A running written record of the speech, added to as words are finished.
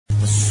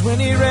When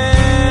he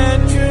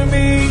ran to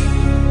me,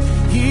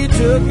 he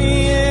took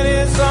me in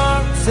his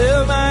arms,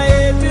 held my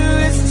head to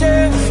his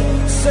chest,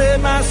 said,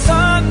 my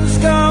son's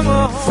come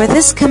home. For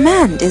this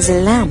command is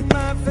a lamp,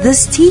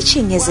 this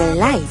teaching is a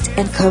light,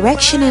 and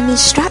correction and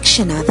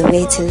instruction are the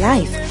way to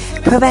life.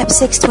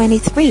 Proverbs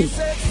 6:23.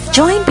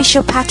 Join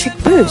Bishop Patrick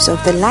Bruce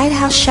of the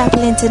Lighthouse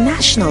Chapel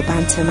International,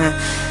 Bantama,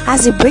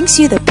 as he brings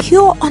you the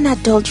pure,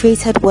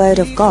 unadulterated Word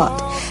of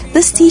God.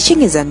 This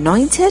teaching is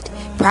anointed,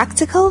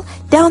 practical,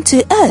 down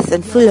to earth,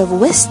 and full of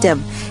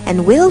wisdom,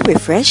 and will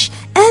refresh,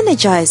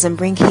 energize, and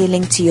bring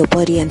healing to your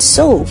body and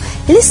soul.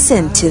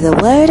 Listen to the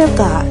Word of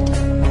God.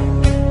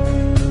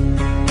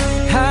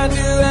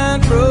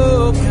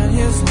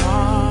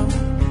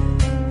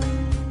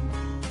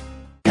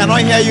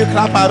 Cannot hear you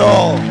clap at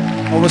all.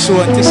 I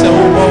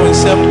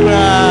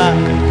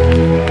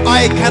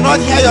cannot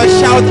hear your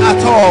shout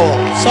at all.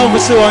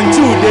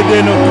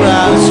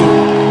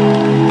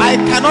 I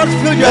cannot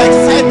feel your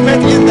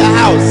excitement in the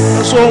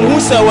house.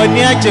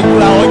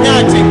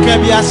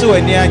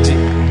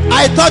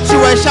 I thought you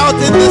were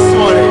shouting this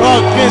morning.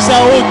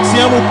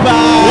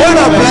 What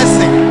a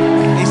blessing.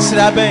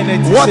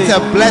 What a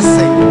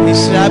blessing.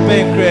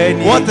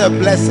 What a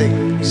blessing.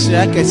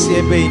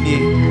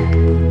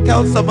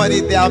 Tell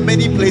somebody there are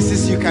many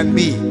places you can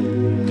be,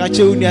 but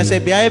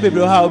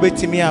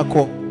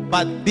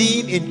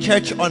being in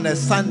church on a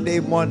Sunday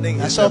morning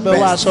is the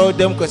best.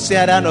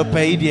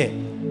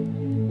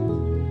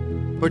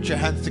 Put your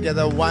hands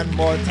together one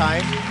more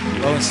time.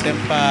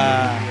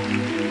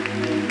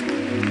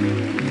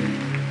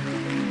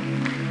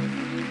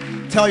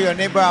 Tell your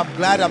neighbor, I'm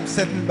glad I'm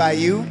sitting by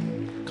you.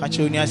 I'm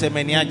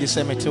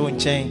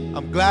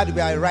glad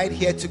we are right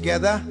here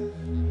together.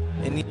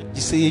 And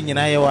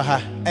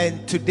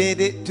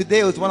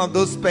today was one of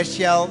those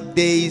special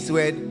days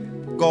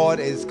when God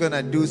is going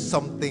to do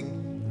something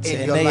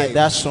in your life.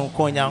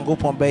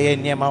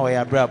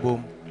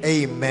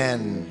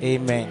 Amen.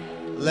 Amen.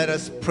 Let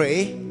us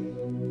pray.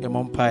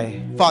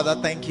 Father,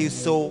 thank you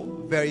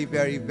so very,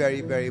 very,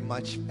 very, very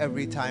much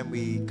every time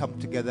we come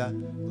together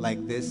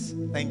like this.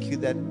 Thank you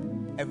that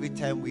every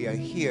time we are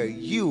here,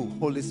 you,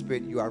 Holy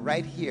Spirit, you are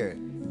right here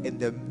in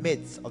the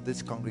midst of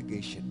this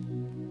congregation.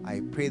 I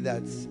pray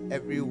that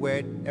every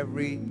word,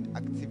 every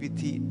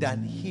activity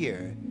done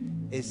here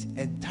is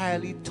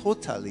entirely,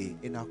 totally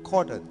in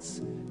accordance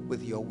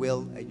with your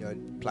will and your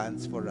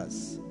plans for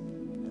us.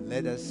 And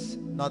let us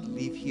not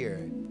leave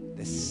here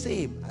the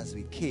same as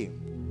we came,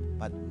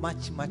 but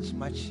much, much,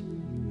 much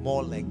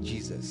more like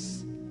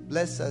Jesus.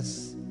 Bless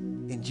us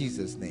in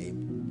Jesus'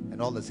 name.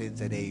 And all the saints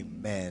said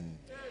amen.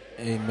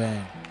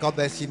 Amen. God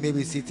bless you. You may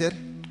be seated.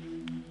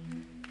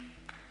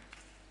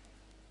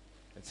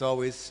 It's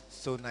always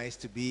so nice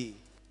to be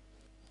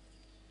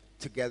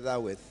together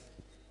with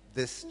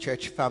this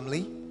church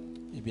family.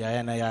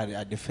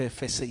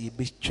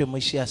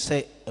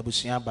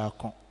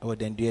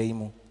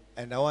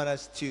 And I want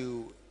us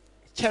to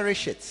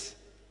cherish it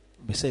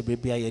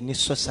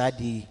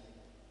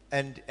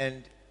and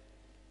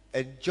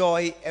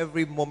enjoy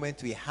every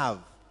moment we have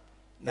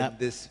in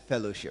this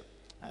fellowship.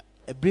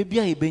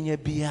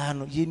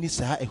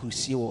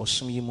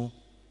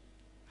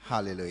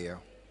 Hallelujah.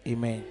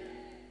 Amen.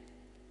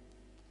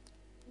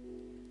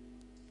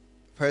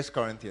 1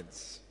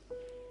 Corinthians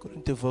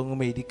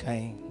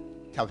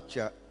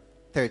chapter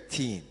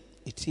 13.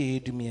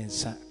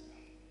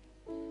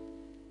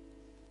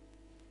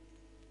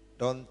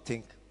 Don't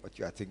think what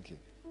you are thinking.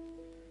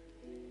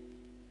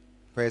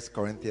 1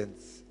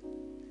 Corinthians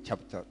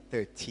chapter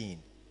 13.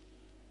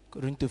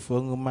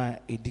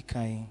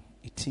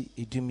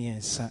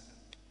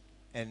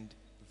 And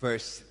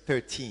verse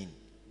 13.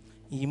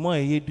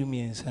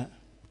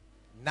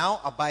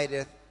 Now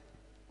abideth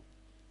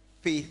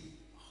faith,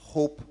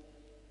 hope,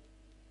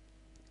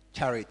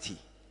 charity.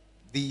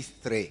 These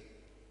three.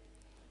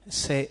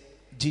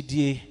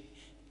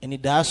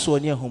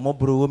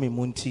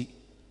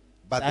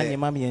 But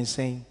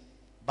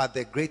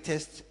the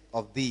greatest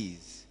of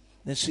these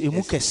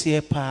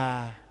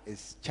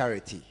is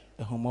charity.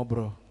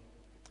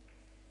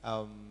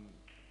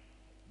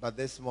 But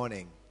this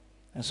morning,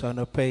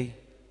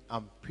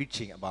 I'm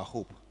preaching about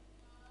hope.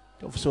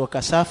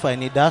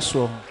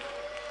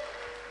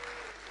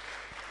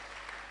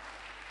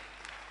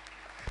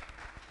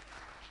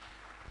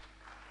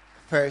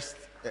 First,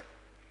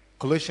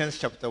 Colossians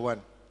chapter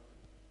 1.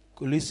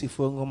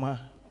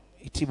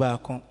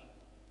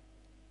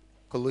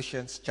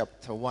 Colossians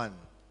chapter 1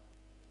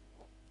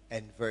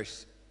 and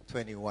verse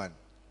 21.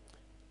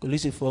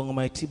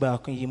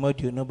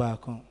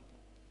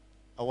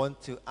 I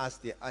want to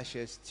ask the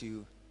ushers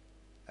to,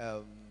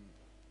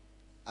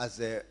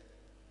 as a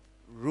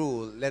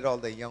rule, let all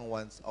the young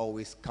ones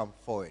always come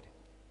forward.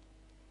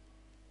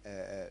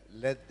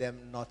 Let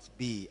them not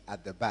be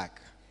at the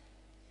back.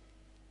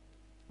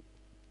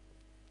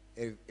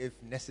 If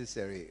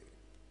necessary,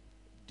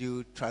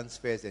 do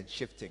transfers and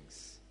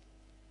shiftings.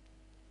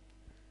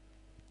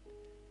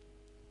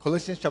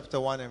 Colossians chapter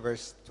 1 and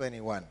verse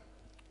 21.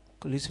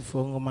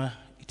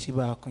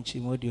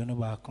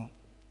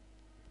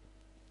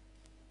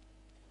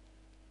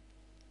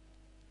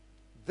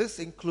 This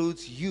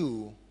includes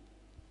you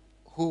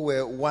who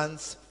were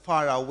once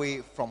far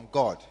away from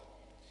God.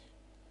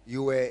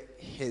 You were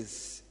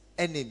his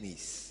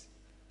enemies,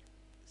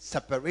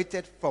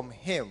 separated from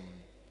him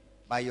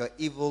by your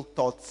evil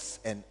thoughts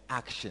and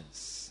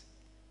actions.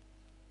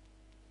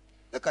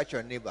 Look at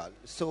your neighbor.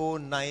 So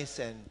nice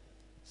and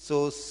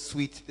so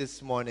sweet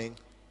this morning.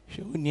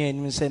 Look how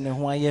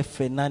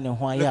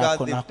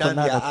they've done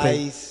their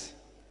eyes,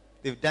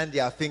 they've done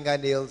their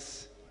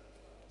fingernails,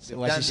 they've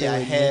done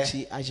their hair.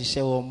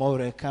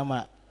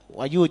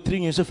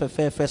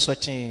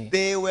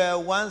 They were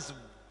once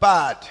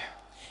bad.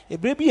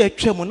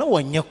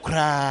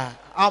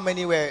 How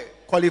many were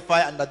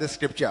qualified under this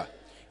scripture?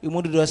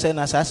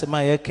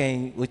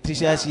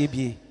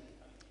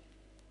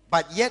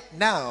 But yet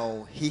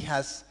now he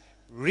has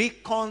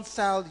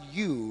reconciled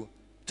you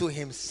to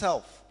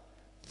himself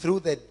through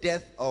the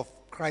death of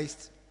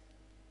Christ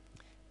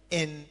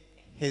in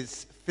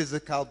his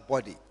physical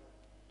body.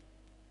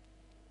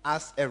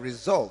 As a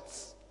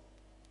result,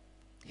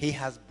 he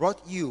has brought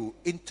you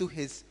into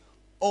his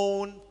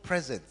own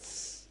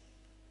presence,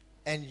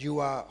 and you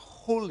are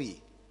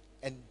holy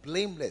and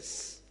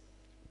blameless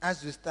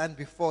as you stand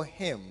before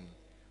him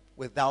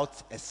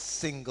without a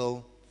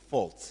single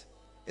fault.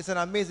 It's an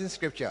amazing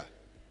scripture.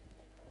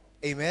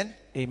 Amen?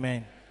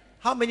 Amen.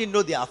 How many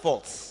know there are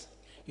faults?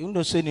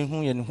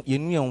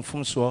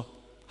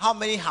 How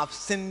many have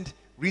sinned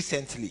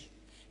recently?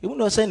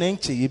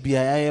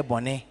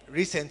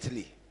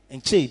 Recently.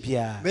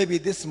 Maybe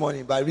this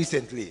morning, but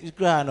recently.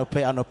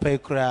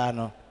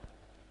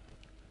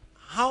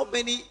 How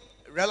many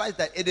realize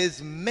that it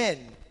is men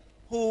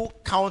who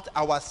count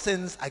our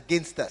sins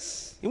against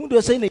us?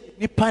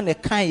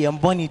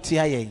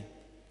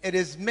 It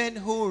is men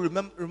who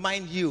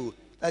remind you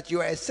that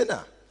you are a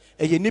sinner.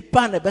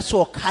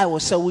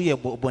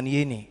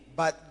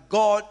 But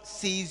God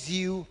sees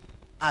you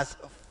as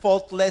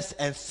faultless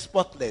and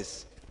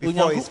spotless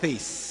before his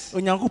face.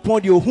 I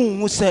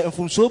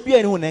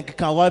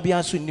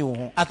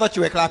thought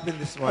you were clapping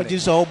this morning.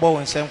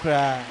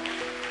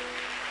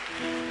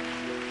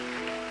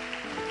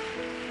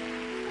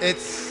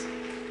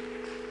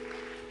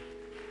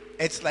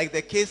 It's like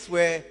the case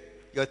where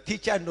your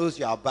teacher knows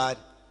you are bad,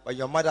 but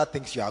your mother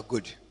thinks you are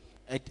good.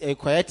 At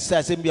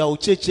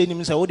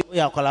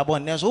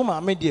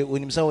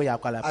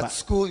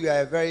school, you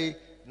are a very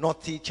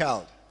naughty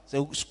child. But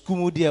at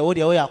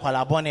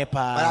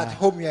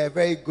home, you are a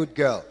very good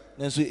girl.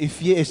 So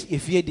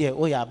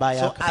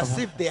as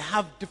if they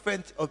have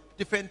different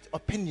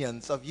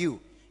opinions of you.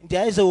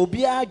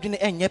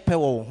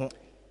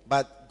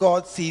 But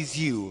God sees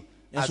you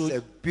as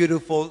a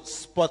beautiful,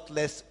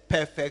 spotless,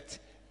 perfect,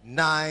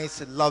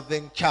 nice,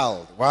 loving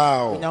child.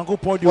 Wow.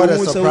 What a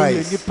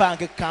surprise.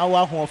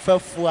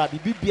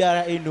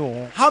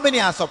 How many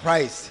are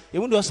surprised?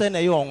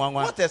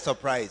 What a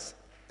surprise.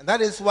 And that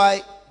is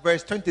why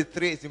verse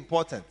 23 is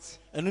important.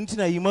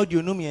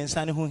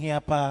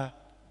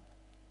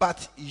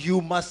 But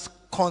you must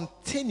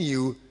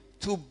continue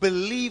to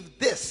believe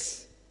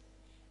this.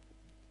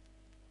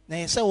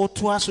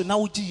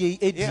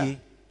 Yeah.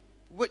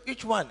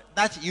 Which one?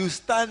 That you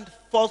stand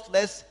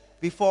faultless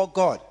before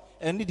God.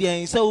 You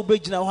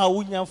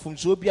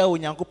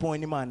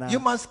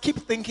must keep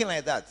thinking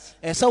like that.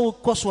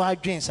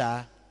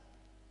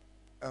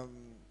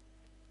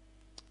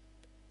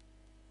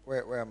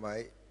 Where am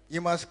I?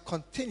 You must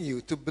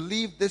continue to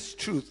believe this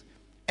truth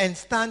and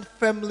stand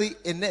firmly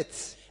in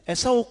it.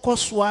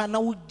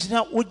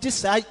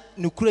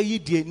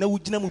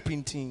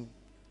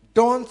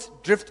 Don't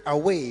drift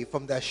away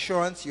from the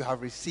assurance you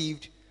have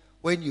received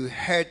when you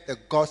heard the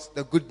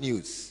good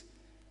news.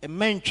 The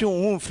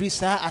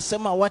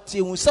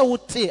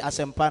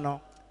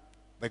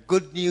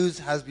good news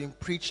has been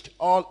preached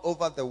all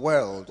over the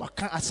world.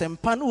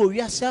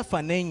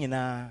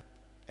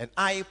 And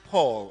I,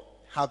 Paul,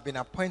 have been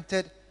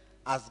appointed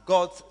as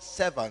God's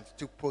servant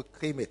to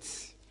proclaim it.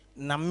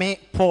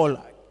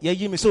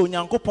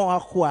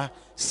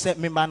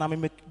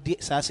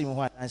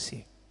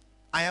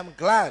 I am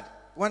glad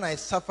when I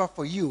suffer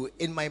for you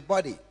in my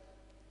body.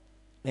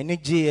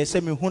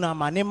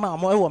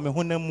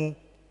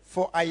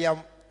 For I am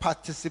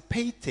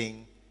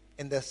participating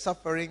in the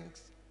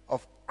sufferings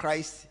of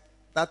Christ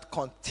that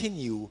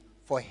continue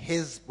for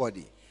his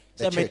body,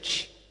 the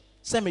church.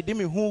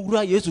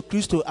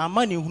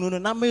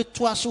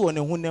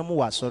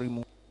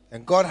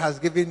 And God has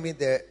given me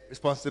the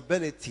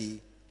responsibility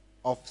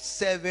of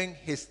serving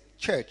his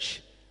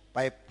church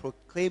by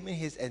proclaiming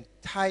his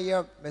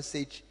entire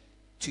message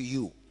to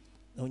you.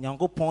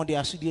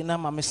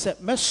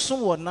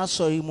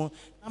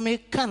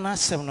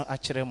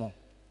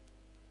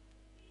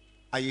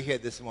 Are you here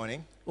this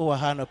morning?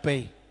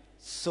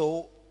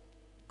 So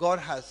God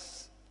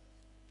has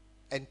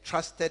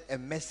entrusted a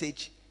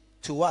message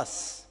to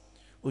us,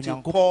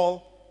 to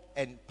Paul,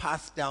 and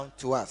passed down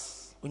to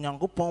us.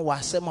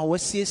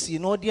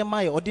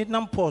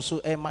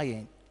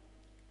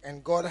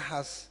 And God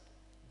has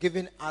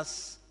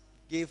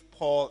gave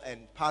Paul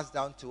and passed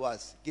down to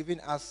us, giving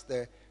us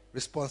the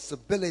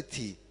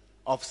responsibility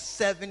of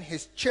serving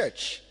his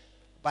church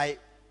by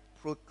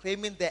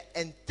proclaiming the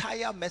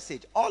entire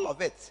message, all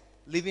of it,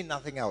 leaving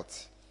nothing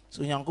out.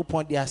 So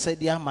Nyankopɔn de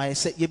asɛde ama yɛ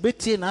sɛ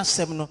yɛbɛtie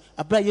n'asɛm no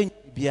abra yɛn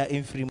bia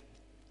emfiri mu.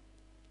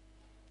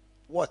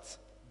 What?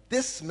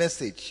 This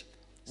message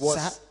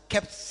was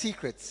kept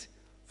secret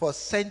for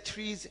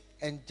centuries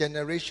and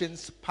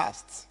generations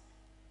past,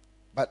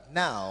 but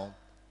now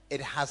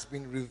it has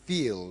been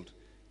revealed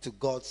to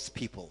God's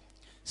people.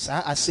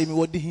 Sa asɛm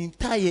wɔde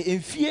hintaeɛ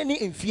emfie ne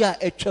emfie a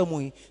atwa mu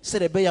yi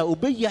sɛ ɛbɛyɛ a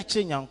obeyi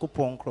akyerɛ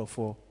Nyankopɔn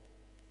nkurɔfoɔ.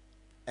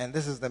 And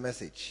this is the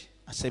message.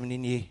 Asɛm ni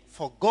nie.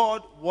 For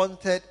God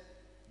wanted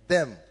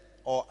them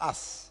or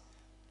us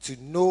to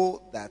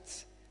know that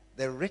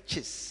the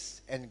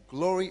riches and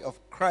glory of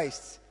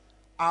Christ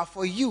are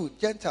for you,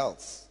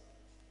 Gentiles.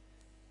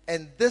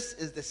 And this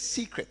is the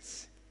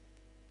secret.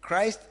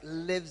 Christ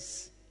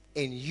lives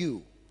in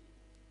you.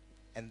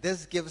 And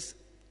this gives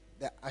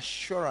the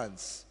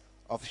assurance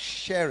of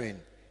sharing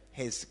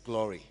his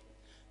glory.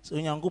 So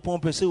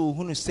Nyankopɔn pɛ sɛ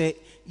ohunu sɛ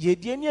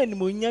yɛdie ne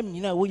animonyam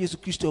nyinaa wɔ Yesu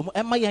Kristo mu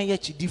ɛma yɛn yɛ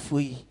kyidifo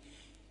yi.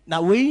 Na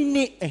wei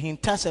ne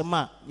ehintasɛm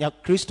a ya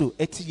Kristo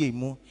ɛte yɛn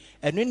mu.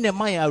 Ɛno ne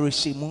ma yɛ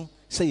arehyɛ mu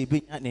sɛ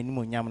yɛbɛnya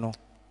n'animonyam no.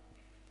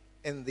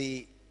 In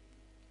the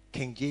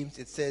King James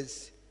it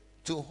says,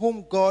 to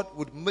whom God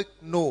would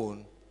make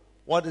known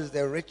what is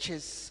the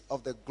riches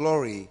of the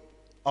glory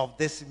of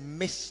this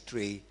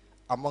mystery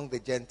among the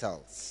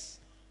Gentiles.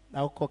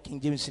 Now King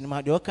James in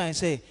my can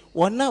say,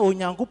 one now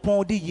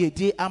Nyankopɔn de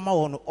yɛdie ama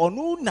wɔn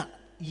ɔno na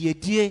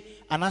yɛdie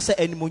anasɛ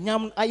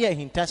animonyam ayɛ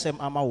hintasɛm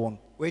ama wɔn.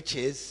 Which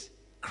is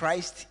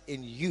Christ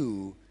in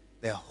you,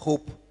 the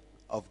hope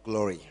of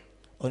glory.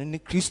 Ɔno ne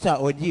Kristo a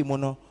ɔdi mu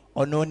no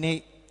ɔno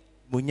ne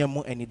munyam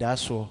mu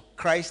anidaso.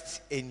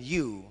 Christ in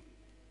you,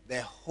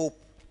 the hope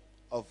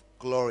of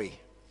glory.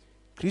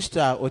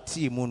 Kristo a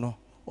ɔti mu no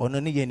ɔno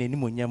ne yɛ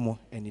n'animuonyam mu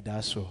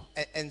anidaso.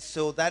 And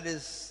so that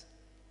is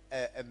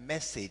a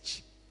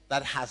message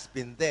that has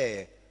been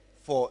there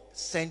for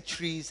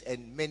centuries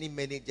and many,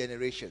 many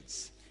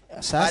generations.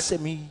 But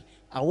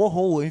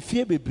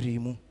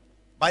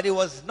it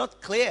was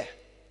not clear.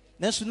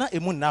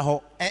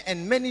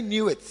 And many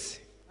knew it.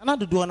 And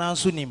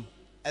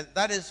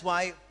that is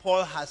why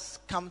Paul has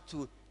come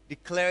to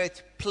declare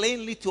it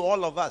plainly to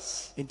all of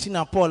us.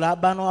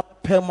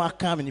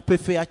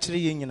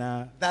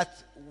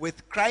 That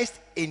with Christ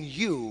in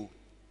you,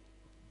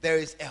 there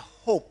is a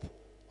hope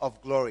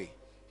of glory.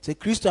 And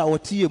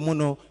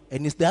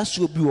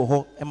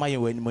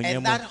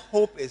that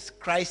hope is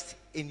Christ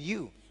in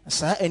you.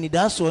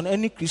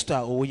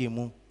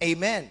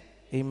 Amen.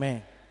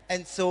 Amen.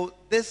 And so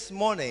this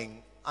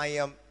morning, I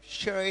am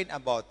sharing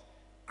about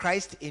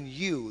Christ in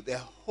you, the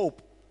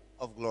hope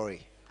of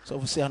glory.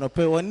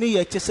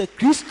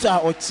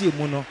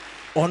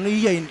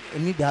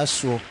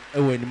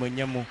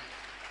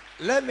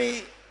 Let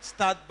me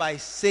start by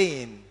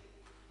saying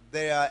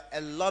there are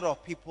a lot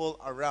of people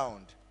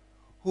around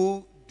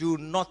who do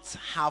not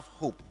have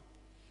hope.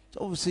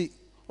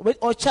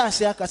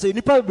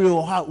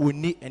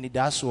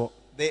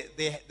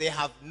 They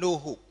have no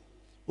hope.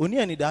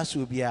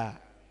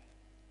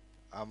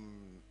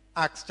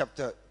 Acts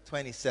chapter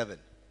 27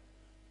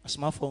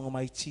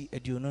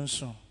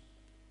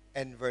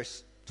 and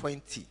verse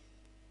 20.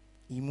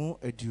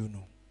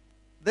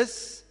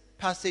 This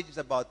passage is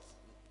about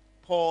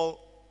Paul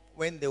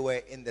when they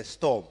were in the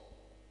storm.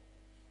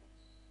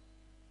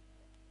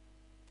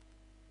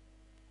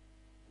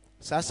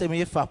 And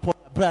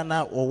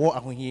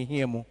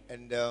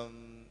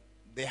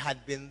they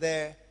had been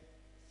there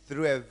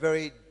through a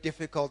very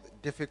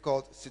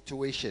difficult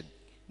situation.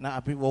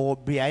 And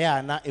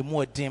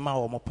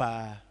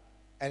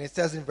it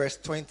says in verse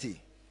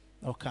 20,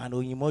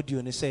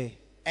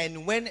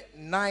 and when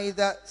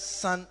neither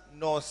sun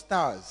nor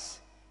stars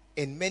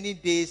in many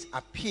days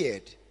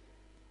appeared,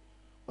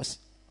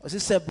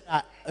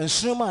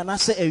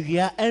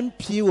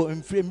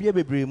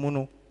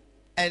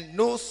 and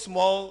no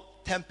small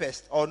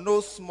tempest or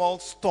no small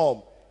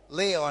storm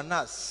lay on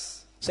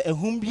us,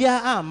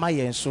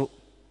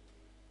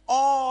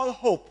 all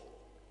hope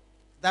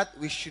that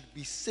we should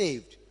be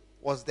saved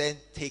was then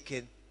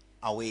taken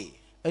away.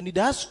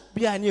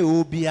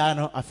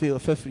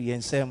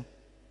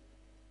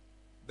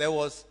 There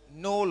was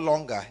no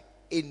longer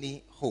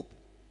any hope.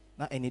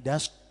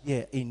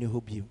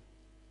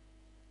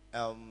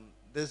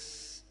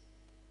 This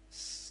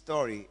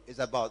story is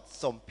about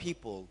some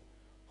people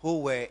who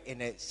were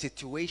in a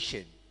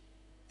situation,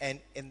 and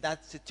in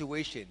that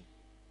situation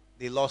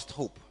they lost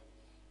hope.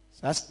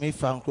 And they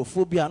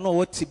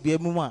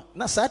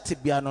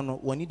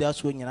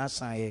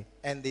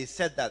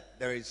said that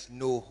there is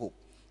no hope.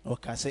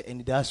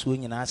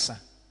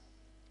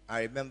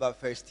 I remember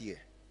first year,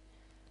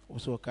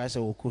 I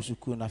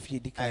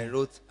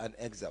wrote an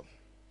exam.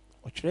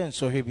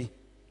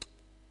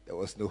 There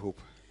was no hope.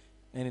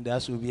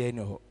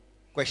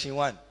 Question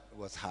 1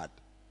 was hard.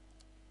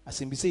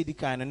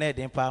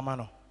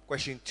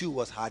 Question 2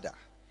 was harder.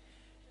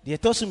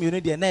 Question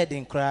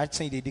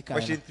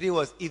 3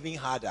 was even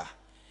harder.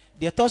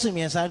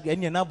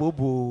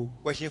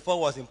 Question 4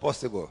 was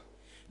impossible.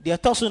 The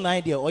tosun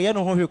idea, or you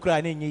know who you cry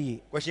in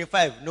ye. Question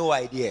 5, no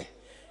idea.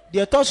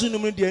 The tosun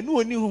number, no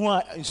one knew who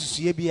I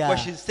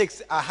Question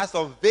 6, I have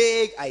some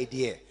vague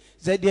idea.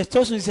 The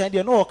tosun said,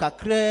 you know, a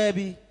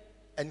crabby.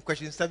 And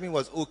question 7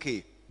 was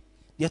okay.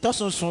 The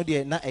tosun so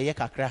dear, not a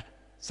yakakra.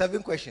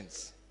 7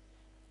 questions.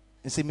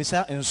 And say,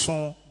 Missa and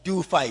son,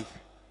 Do 5.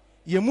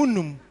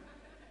 Yemunum.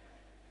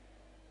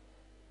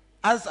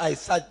 As I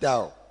sat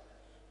down,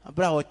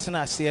 I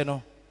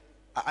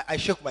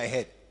shook my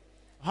head.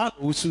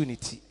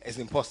 It's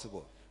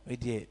impossible.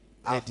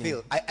 I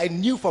failed. I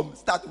knew from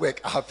start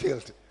work I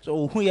failed.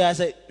 So who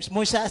has a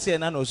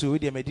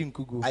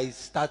I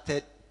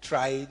started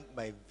trying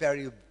my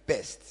very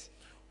best.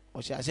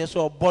 It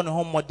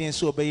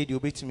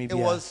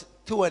was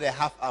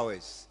 2.5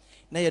 hours.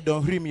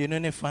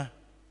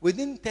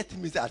 Within 30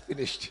 minutes I had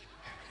finished.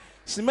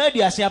 I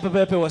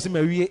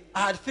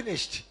had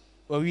finished.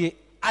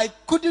 I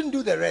couldn't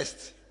do the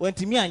rest.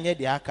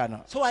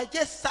 So I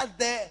just sat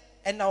there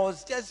and I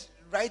was just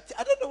writing.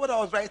 I don't know what I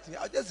was writing.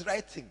 I was just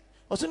writing.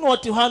 Do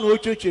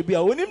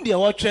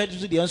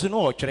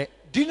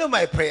you know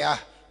my prayer?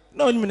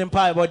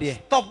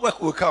 Stop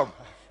work will come.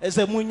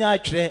 So I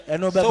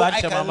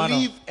can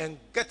leave and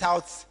get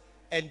out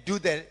and do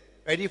the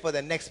ready for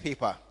the next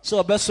paper.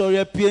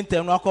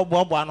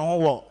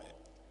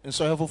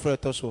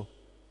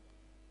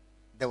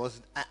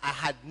 I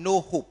had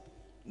no hope.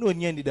 Do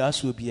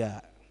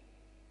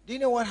you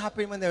know what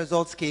happened when the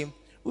results came?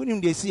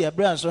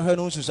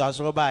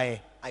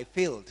 I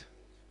failed.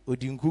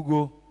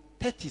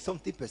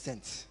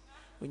 30-something%.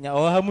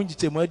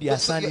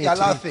 You're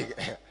laughing.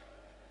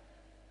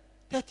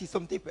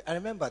 30-something. I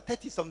remember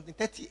 30-something,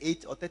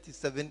 38 or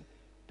 37%.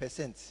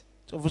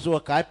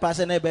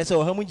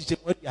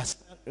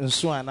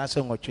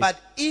 But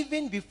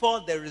even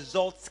before the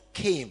results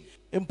came,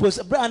 I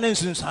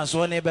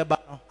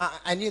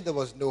knew there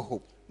was no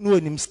hope.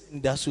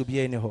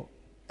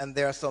 And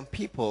there are some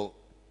people,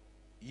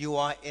 you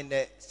are in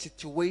a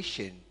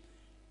situation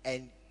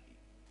and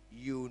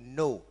you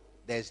know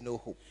there's no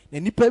hope.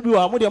 You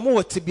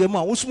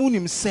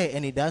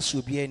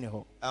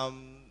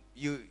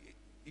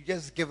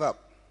just give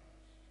up.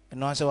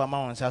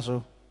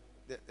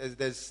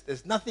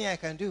 There's nothing I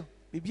can do.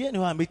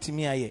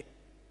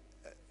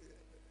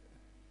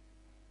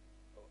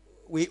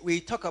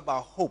 We talk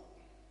about hope.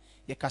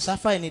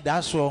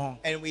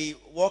 And we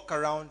walk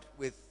around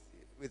with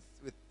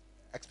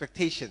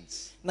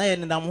expectations. But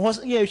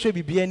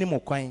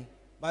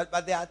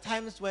there are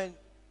times when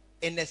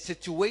in a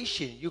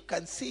situation you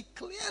can see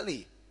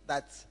clearly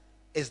that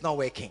it's not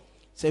working.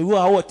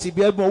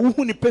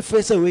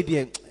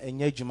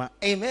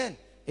 Amen.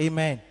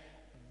 Amen.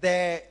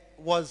 There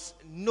was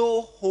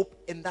no hope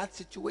in that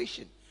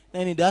situation.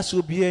 And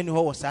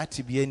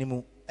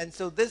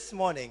so this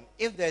morning,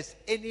 if there's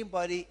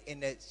anybody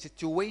in a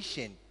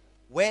situation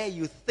where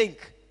you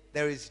think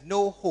there is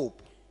no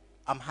hope,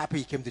 I'm happy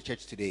you came to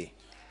church today.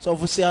 I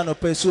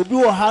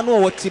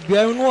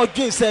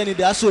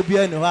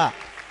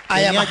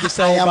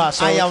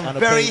am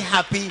very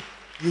happy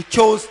you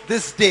chose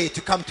this day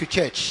to come to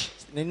church.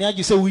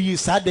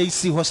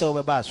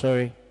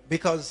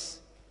 Because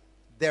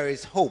there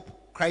is hope.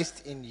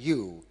 Christ in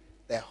you,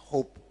 the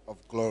hope of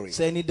glory.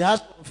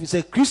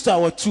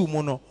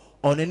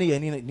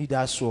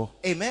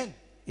 Amen.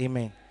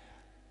 Amen.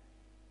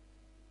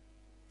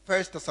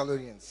 1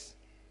 Thessalonians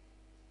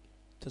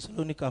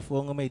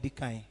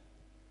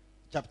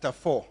chapter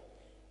 4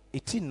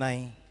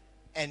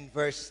 and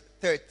verse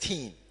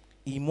 13.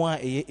 And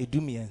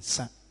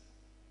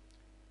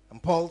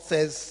Paul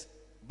says,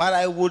 but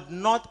I would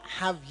not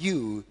have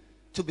you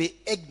to be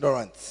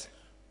ignorant,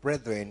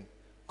 brethren,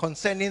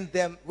 concerning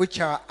them which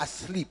are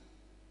asleep,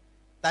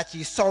 that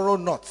ye sorrow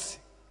not,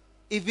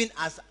 even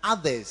as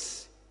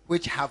others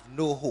which have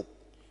no hope.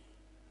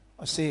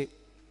 I say,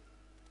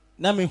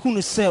 na me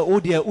hunu se o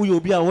de uyo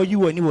bi a woyi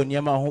wani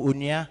woni ma ho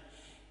onua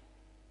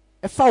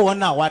e fa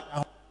won a wa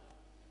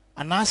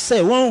ana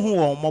se won hu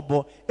won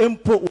mobo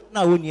empo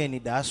na woni ani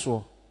da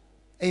so.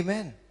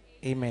 Amen.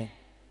 Amen.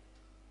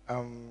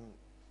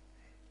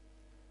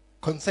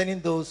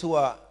 Concerning those who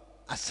are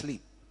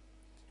asleep,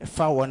 e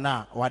fa won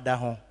a wada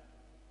ho,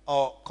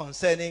 or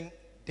concerning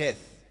death,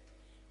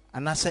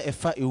 ana se e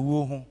fa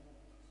ewu ho.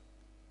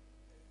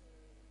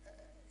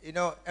 You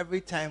know,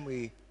 every time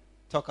we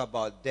talk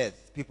about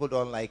death, people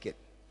don't like it.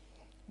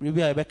 I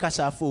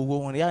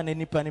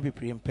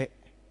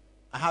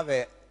have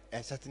a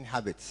certain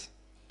habit.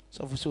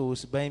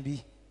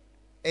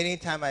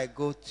 Anytime I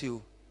go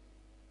to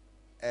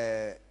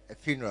a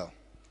funeral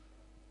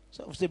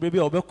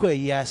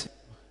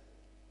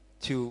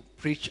to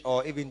preach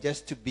or even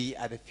just to be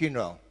at a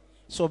funeral,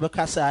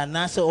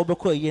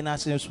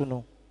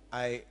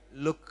 I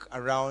look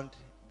around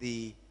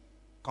the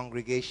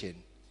congregation.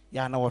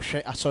 Then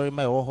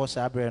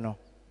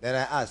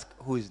I ask,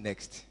 who is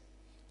next?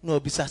 Who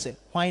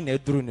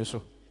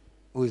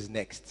is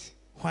next?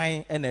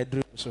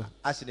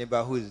 Ask your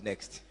neighbor, who is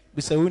next?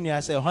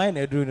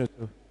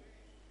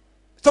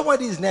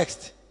 Somebody is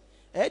next.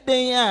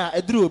 Amen.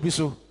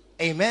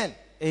 Amen.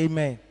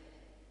 Amen.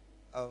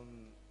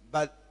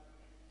 But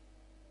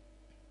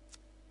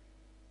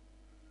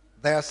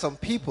there are some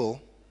people,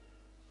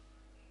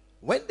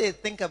 when they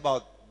think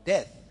about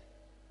death,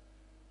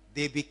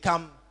 they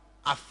become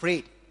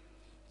afraid.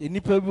 They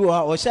don't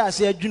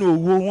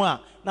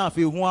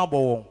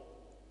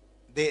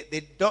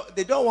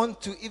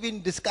want to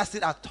even discuss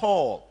it at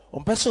all.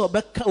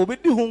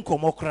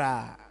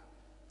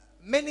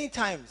 Many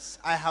times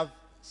I have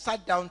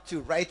sat down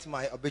to write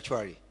my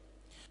obituary.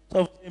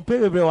 I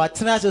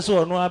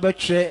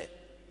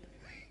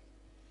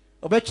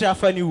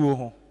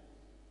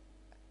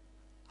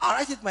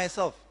write it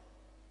myself.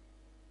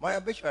 My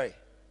obituary.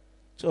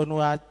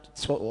 I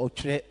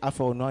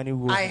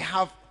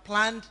have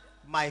planned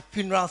my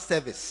funeral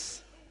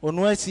service.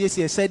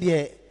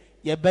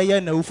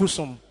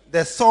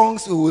 The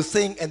songs we will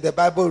sing and the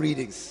Bible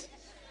readings.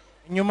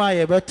 You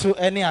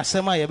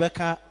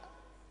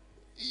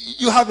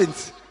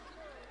haven't.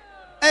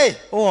 Hey.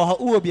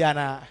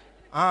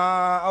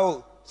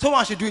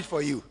 Someone should do it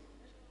for you.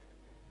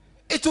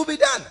 It will be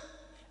done.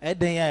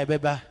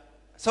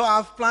 So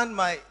I've planned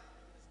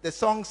the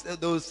songs that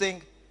they will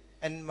sing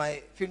and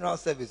my funeral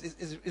service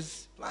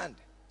is planned.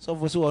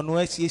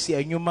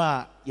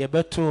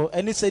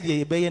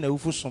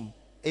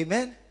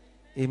 Amen.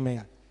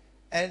 Amen.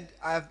 And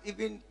I've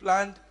even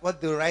planned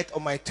what they'll write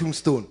on my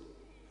tombstone.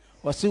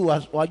 He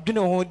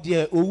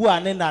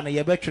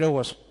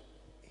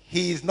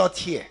is not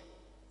here.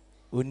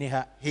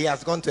 He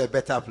has gone to a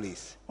better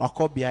place. You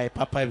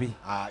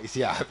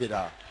see, I'm happy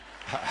now.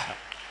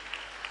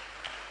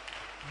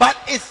 But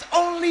it's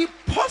only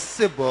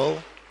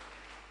possible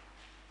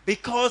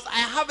because I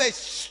have a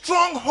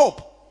strong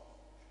hope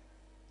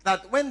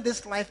that when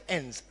this life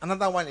ends,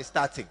 another one is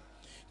starting.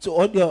 So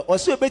I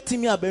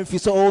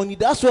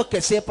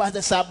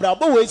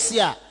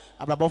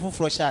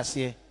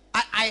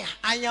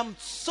am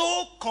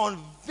so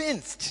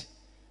convinced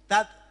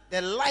that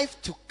the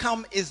life to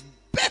come is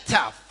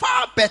better,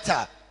 far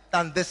better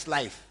than this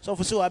life. Hey,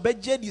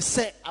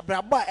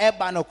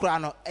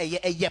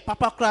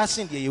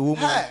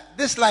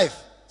 this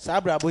life.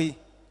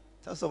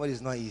 Tell somebody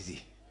it's not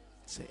easy.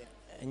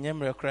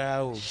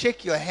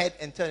 Shake your head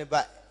and tell me,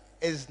 but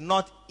it's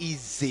not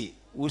easy.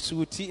 Yeah.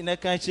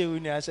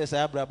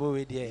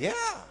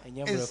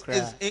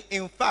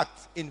 In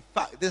fact,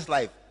 this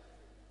life.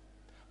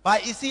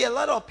 But you see, a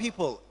lot of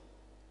people,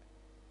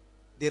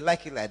 they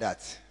like it like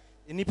that.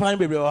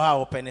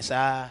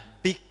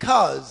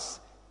 Because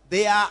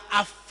they are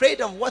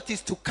afraid of what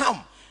is to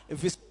come.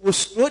 And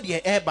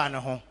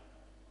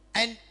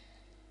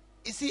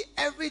you see,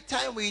 every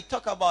time we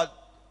talk about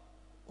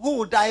who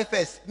will die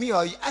first, me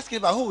or you, asking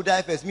about who will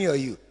die first, me or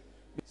you.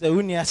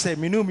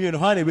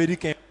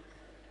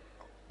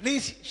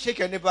 Please shake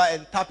your neighbor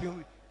and tap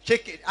him.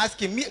 Shake it, ask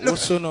him. Look,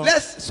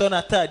 let's.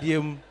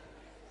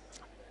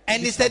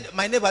 And he said,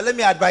 my neighbor, let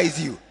me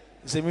advise you.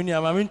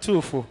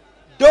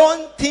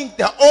 Don't think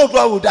the old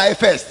one will die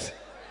first.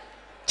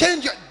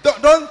 Change your,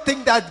 don't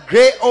think that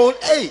gray old.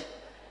 Hey,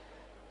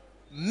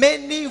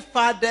 many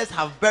fathers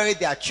have buried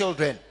their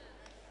children.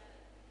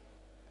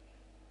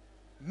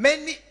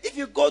 Many, if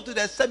you go to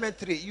the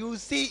cemetery, you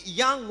see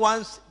young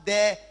ones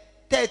there.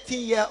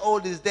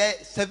 13-year-old is there,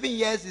 7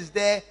 years is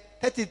there,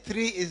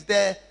 33 is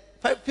there,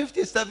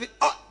 57.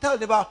 Oh, tell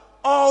them about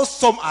all.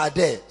 Some are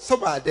there.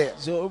 Some are there.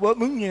 So what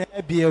tell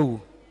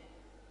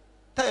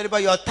you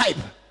about your type.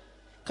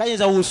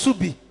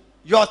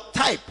 Your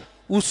type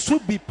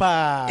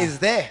is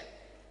there.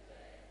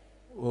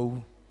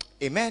 Oh.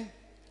 Amen.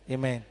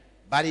 Amen.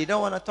 But you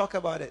don't want to talk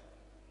about it.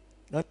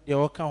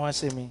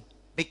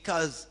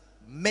 Because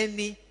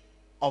many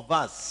of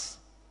us,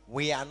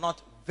 we are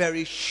not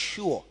very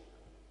sure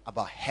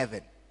about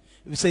heaven.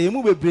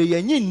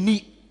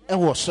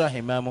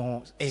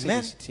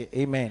 Amen.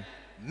 Amen.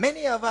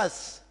 Many of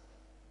us,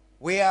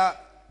 we are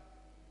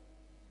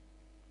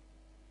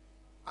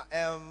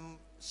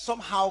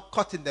somehow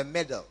caught in the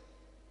middle.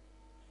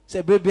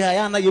 And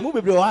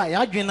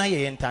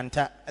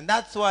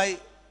that's why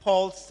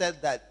Paul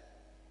said that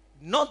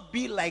not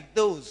be like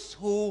those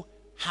who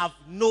have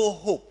no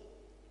hope.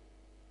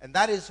 And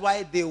that is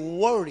why they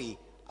worry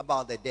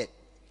about the dead.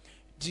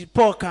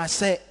 Paul can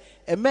say,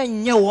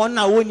 when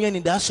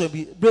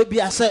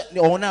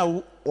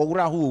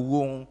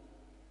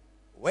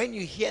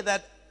you hear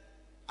that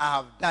I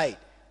have died,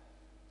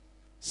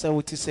 so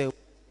what you say?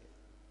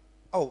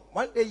 Oh,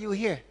 one day you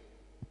hear.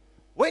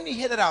 When you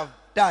hear that I've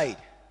died,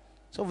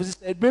 so be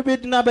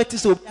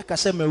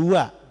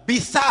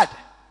sad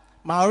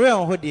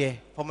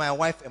for my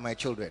wife and my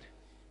children.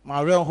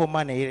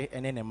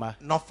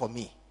 Not for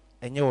me.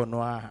 Do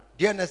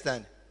you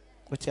understand?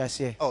 What I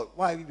say? Oh,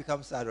 why have you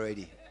become sad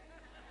already?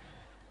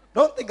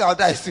 Don't think I'll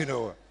die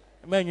soon.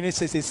 I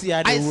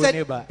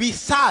said, be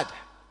sad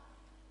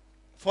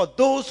for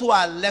those who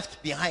are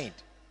left behind.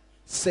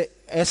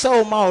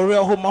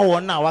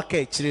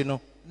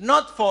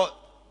 Not for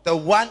the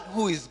one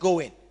who is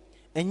going.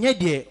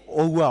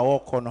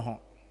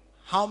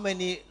 How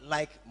many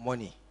like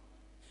money?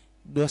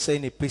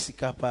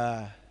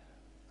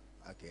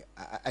 Okay,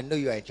 I know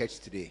you are in church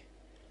today.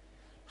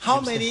 How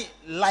many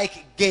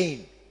like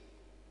gain?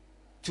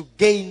 To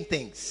gain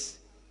things.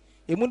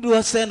 Uh-huh.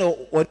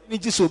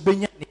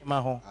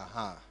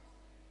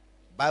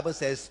 Bible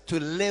says to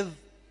live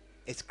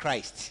is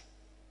Christ.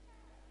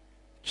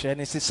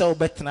 And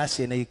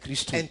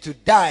to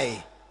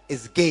die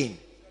is gain.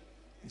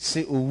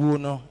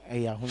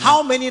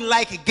 How many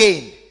like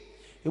gain?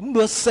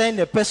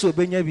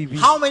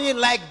 How many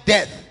like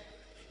death?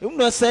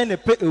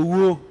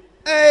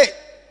 Hey!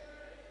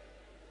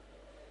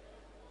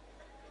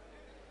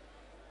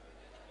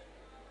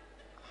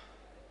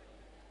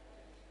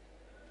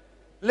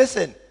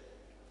 Listen.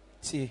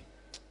 See.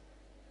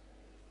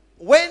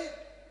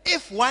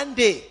 If one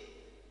day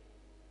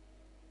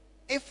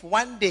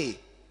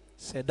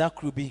said that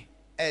could be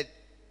a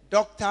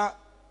doctor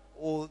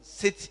will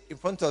sit in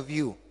front of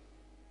you,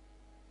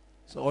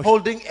 so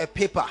holding a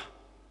paper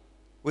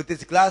with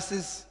his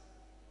glasses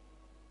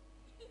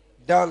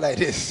down like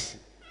this,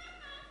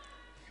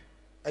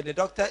 and the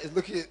doctor is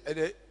looking at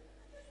it,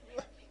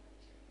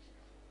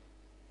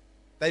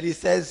 then he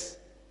says,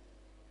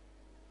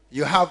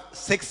 you have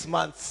 6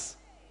 months.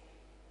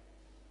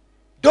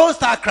 Don't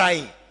start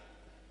crying.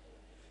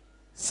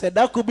 Said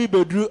that could be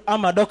bedru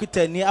ama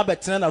doctor ni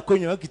abetina na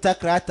konyo kita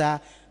krata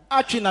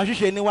atwi na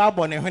hwehwe ni wa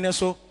abone hwene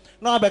so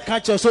na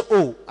abeka che so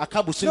oh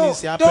akabusu ni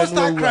nsia don't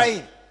start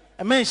crying.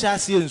 E men sha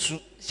se nsu.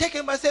 Shake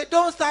him and say,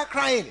 don't start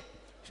crying.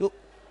 So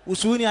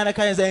usu ni ana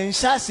kan say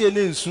nsha se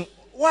ne nsu.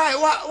 Why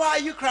are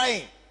you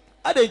crying?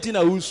 Adenti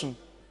na usu.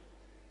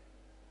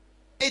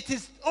 It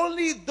is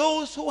only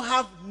those who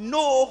have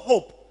no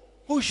hope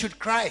who should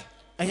cry.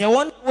 And you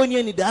want when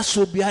you need that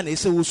so behind it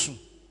say usu.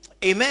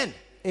 Amen.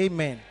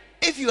 Amen.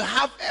 If you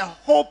have a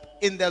hope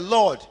in the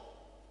Lord,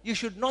 you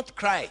should not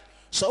cry.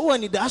 So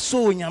when it does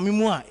so nyame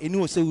mu a eni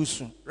wo say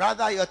usu.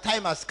 Rather, your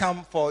time has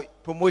come for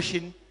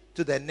promotion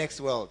to the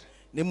next world.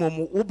 Ne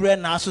mom wo bre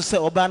na so say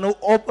oba no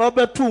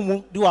obetu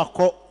mu di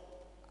wakọ.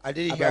 I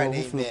didn't hear an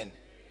amen.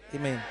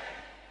 Amen.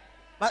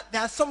 But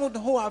there are some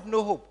who have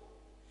no hope.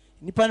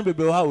 Nipa no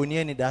bebe ha oni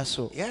eni da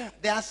so. Yeah,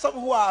 there are some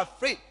who are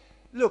afraid.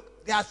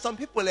 Look, there are some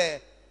people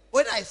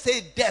when I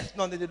say death,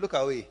 no, they look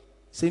away.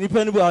 That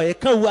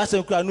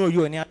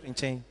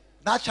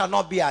shall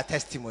not be our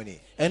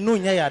testimony.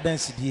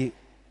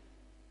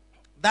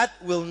 That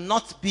will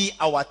not be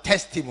our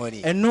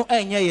testimony. Amen.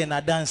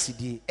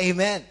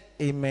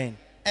 Amen.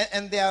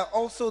 And there are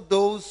also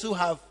those who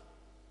have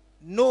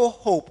no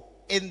hope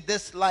in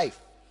this life.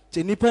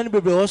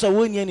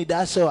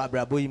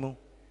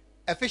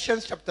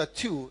 Ephesians chapter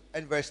 2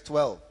 and verse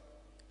 12.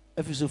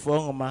 This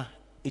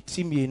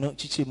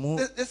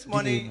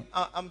morning,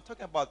 I'm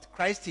talking about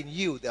Christ in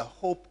you, the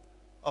hope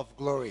of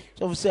glory.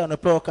 And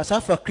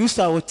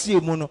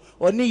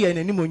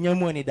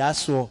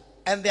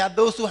there are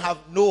those who have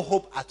no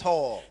hope at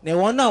all.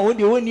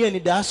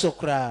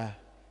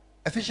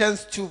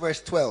 Ephesians 2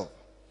 verse 12.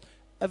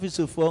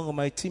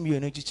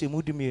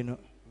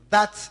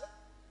 That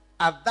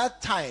at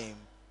that time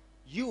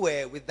you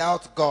were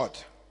without God,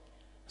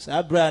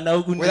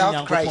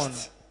 without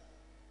Christ,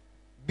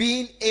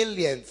 being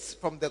aliens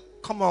from the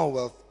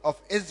commonwealth of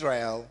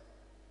Israel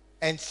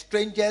and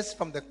strangers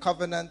from the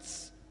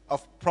covenants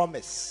of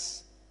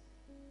promise,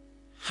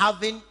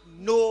 having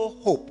no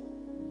hope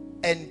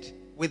and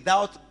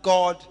without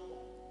God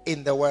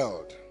in the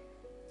world.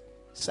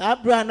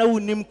 Sabra na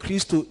unim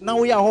Kristo na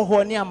wo ya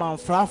hoho ne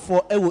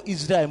amanfrafo e wo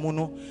Israel mu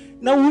no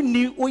na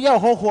wunni wo ya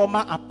hoho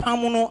ma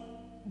apam no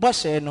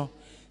bose no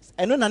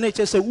eno na na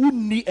che se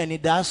wunni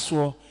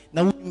enidaso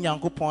na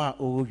wunyankopon a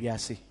owo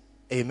wiase.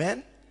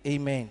 Amen.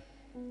 Amen.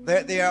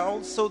 There are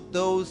also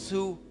those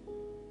who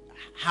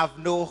have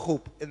no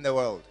hope in the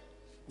world.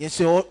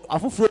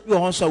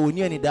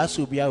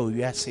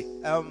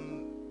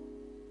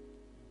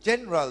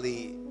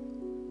 Generally,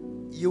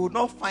 you will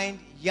not find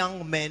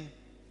young men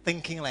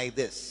thinking like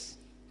this.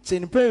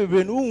 It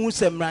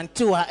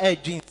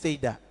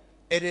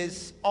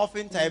is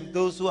oftentimes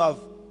those who have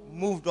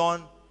moved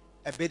on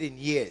a bit in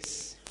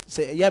years.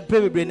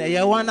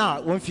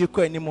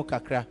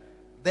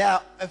 There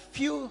are a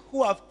few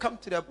who have come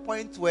to the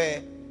point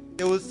where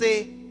they will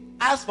say,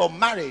 as for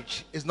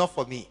marriage, it's not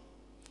for me.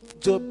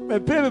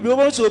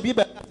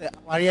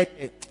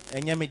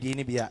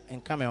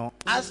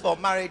 As for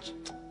marriage,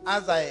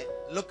 as I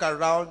look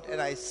around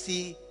and I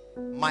see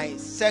my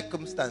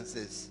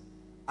circumstances,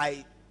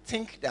 I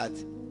think that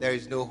there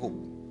is no hope.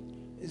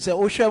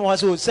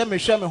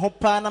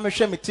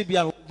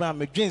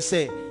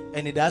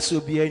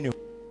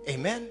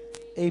 Amen.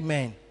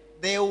 Amen.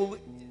 They will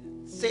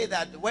say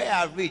that where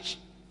I reach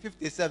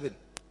 57,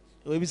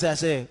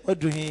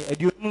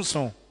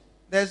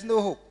 there's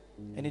no hope.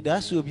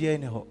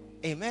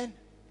 Amen.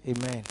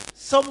 Amen.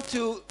 Some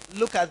too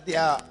look at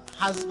their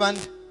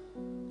husband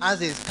as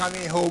he's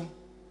coming home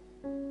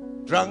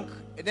drunk,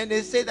 and then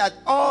they say that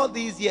all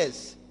these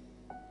years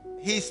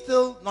he's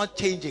still not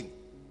changing.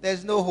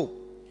 There's no hope.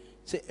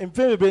 He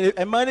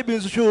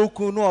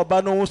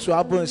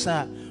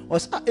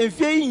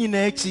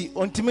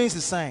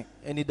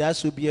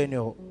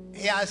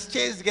has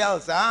chased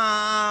girls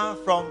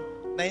from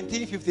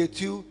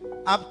 1952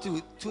 up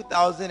to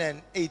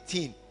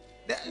 2018,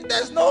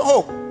 there's no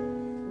hope.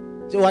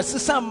 So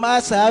what's some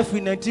mass half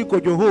in Antico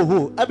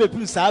Joho? I be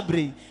Prince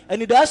Abri,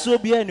 and it also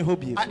be any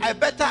hobby. I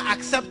better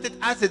accept it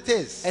as it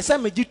is. As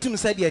some Jitum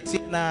said yet.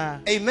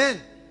 Amen.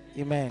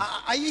 Amen.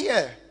 Are you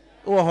here?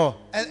 Oh,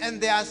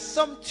 and there are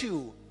some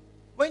too.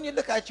 When you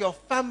look at your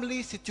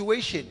family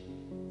situation,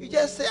 you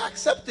just say,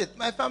 accept it.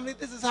 My family,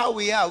 this is how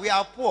we are. We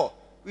are poor.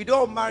 We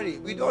don't marry.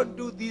 We don't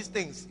do these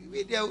things.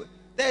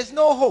 There's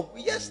no hope.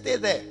 We just stay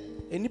there.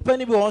 Any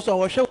also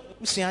was show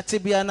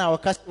Tibia now,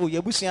 Castle,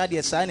 Yabusia,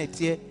 the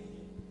sanity.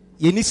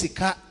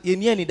 Yenisika,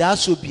 Yeni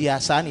Dasu be a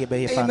sani.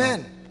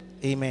 Amen.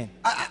 Amen.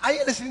 Are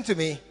you listening to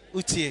me?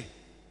 Uti.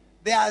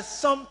 There are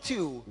some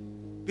too,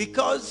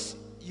 because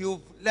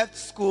you've left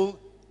school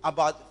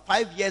about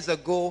 5 years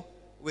ago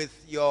with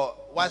your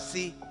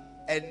wasi,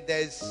 and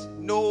there's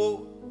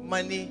no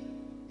money.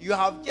 You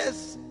have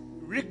just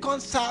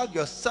reconciled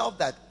yourself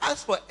that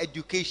as for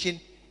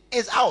education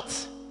is out.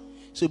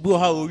 So be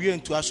how we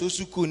into a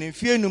school in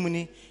fear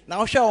numini.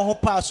 Now shall who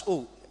pass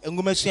and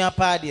go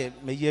party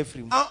may ye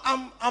free.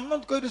 I'm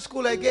not going to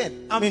school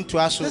again. I'm into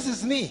us. This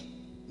is me.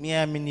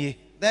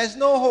 There's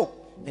no hope.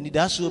 And it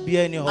does be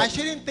any hope. I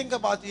shouldn't think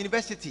about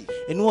university.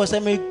 And was I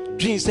make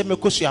dreams that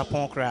make us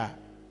upon cry.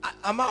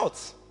 I'm out.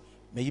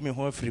 May you be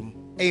home free.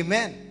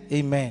 Amen.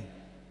 Amen.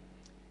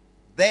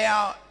 There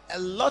are a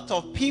lot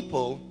of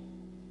people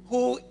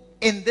who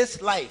in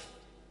this life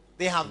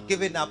they have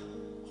given up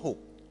hope.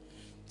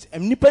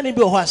 Some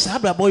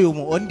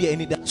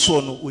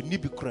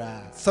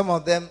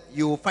of them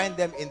you will find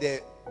them in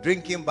the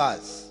drinking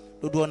bars.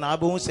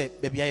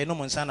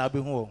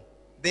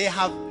 They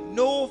have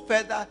no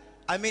further,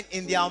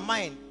 in their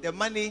mind, the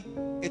money,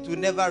 it will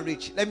never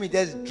reach. Let me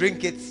just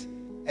drink it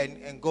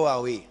and go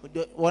away.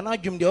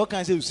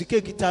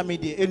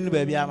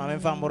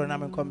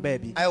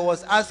 I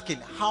was asking,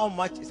 how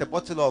much is a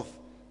bottle of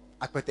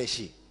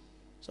Akpeteshi?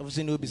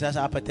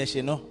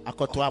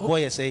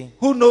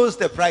 Who knows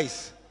the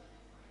price?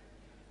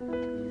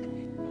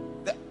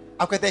 The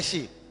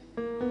Akpeteshi.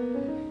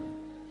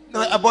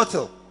 No, a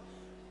bottle.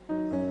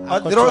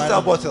 The rose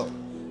a bottle.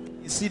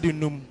 You see the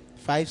num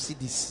 5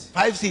 CDs.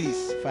 5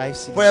 CDs. 5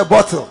 CDs for a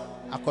bottle.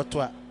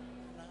 Akotwa.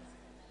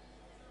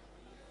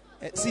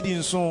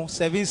 CD so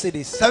 7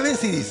 CDs. 7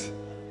 CDs.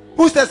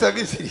 Who said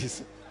 7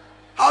 CDs?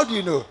 How do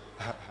you know?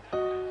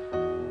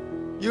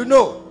 You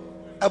know,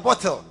 a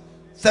bottle,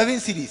 7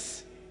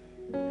 CDs.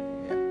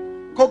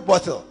 Coke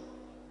bottle.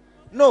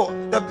 No.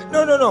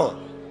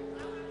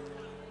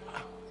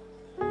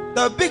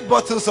 The big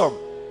bottle some.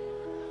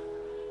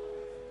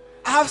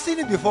 I have seen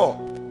it before.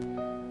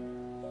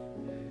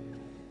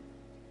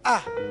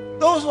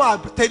 Those who are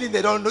pretending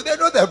they don't know, they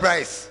know the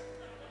price.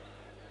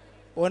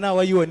 They know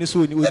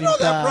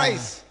the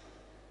price.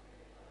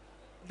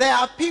 There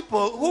are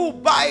people who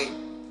buy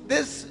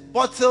this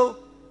bottle.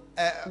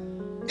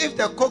 If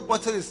the Coke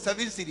bottle is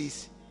 7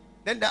 CDs,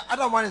 then the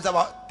other one is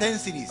about 10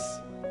 CDs,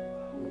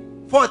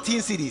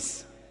 14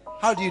 CDs.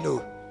 How do you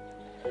know?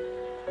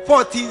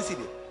 14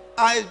 CDs.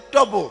 I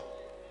double.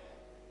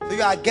 So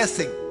you are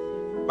guessing,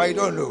 but you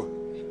don't know,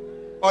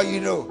 or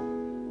you know.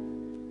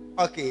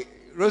 Okay,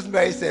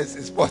 Rosemary says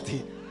it's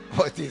 14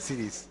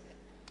 CDs.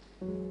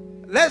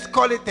 Let's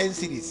call it 10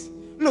 CDs.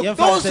 Look,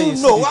 those who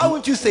know, why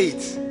won't you say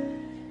it?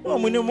 I know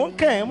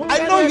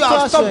you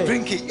have stopped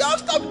drinking. You have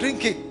stopped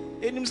drinking.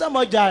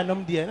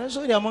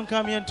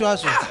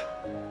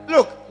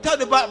 Look, tell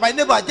my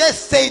neighbor,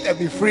 just say it and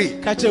be free.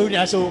 It's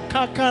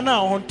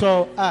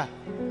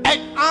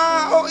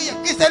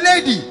a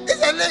lady.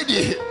 It's a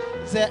lady.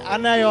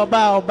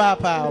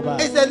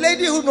 It's a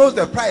lady who knows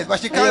the price, but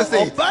she can't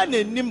say it.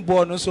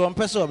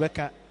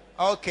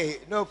 Okay,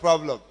 no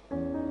problem.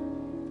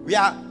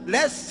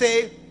 Let's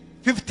say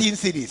 15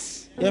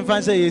 CDs.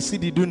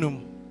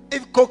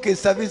 If Coke is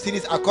 7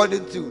 CDs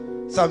according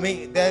to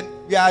Sami, then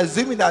we are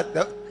assuming that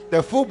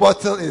the full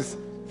bottle is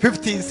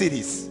 15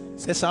 CDs.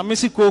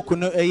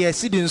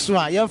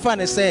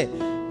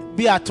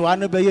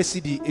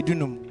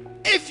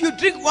 If you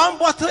drink 1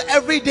 bottle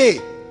every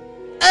day,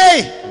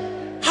 hey,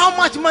 how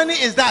much money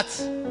is that?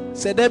 1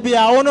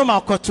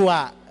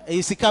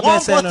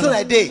 bottle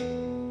a day.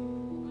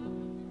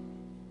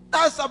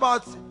 That's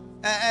about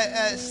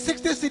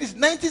 60 CDs,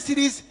 90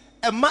 CDs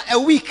a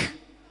week.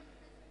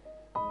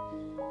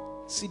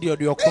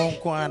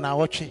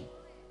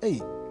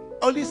 Hey.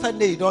 Only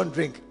Sunday you don't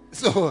drink.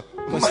 So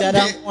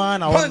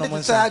Monday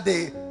to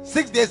Saturday,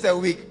 6 days a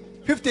week,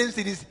 15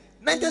 CDs,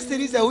 90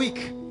 CDs a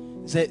week.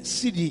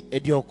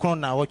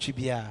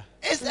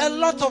 It's a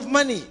lot of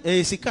money.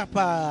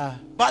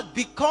 But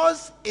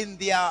because in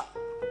their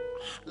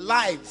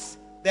lives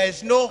there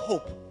is no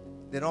hope,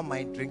 they don't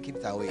mind drinking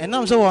it away.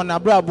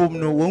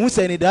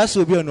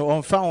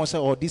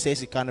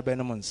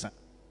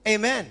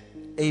 Amen.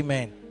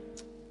 Amen.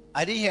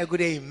 I didn't hear a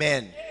good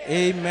amen.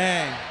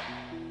 Amen.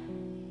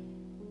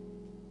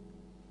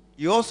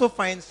 You also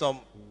find some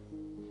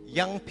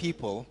young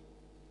people,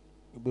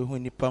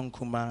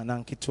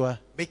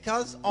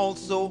 because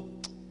also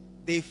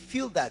they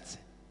feel that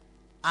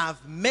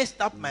I've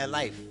messed up my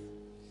life.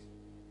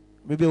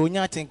 Maybe when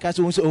you think,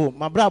 oh,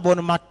 my brother,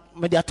 I've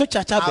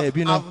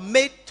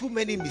made too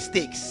many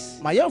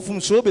mistakes.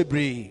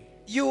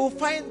 You will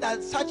find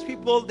that such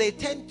people, they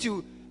tend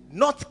to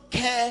not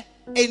care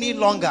any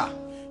longer.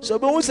 So,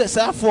 and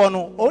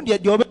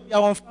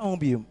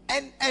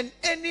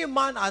any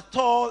man at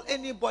all,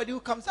 anybody who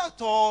comes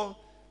at all,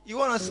 you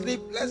want to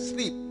sleep, let's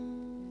sleep.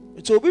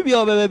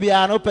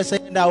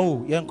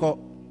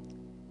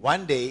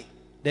 One day,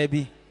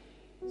 Debbie,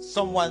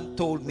 someone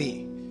told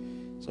me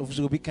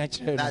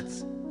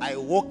that I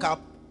woke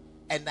up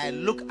and I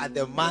looked at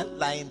the man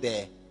lying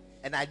there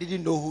and I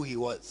didn't know who he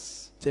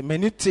was. I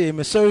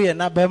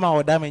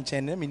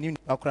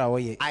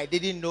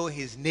didn't know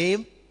his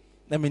name.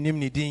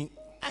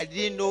 I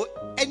didn't know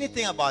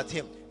anything about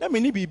him.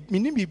 Only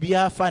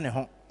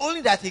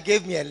that he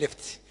gave me a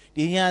lift.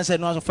 That's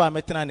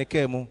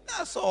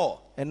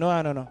all. And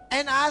I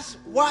asked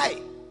why.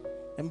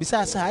 And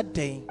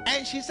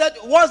she said,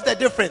 what's the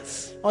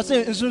difference? What's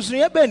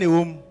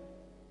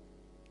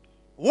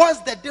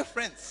the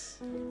difference?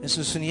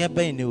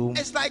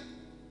 It's like,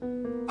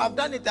 I've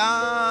done it.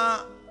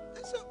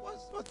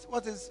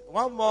 What is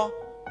one more?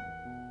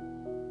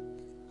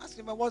 Ask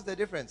him, what's the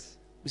difference?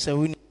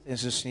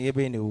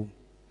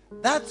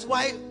 That's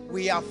why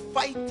we are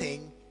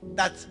fighting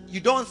that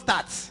you don't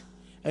start.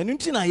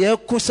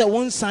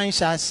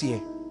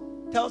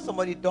 Tell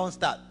somebody, don't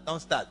start. Don't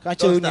start. Don't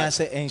start.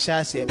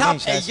 Tap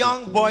a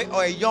young boy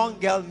or a young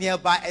girl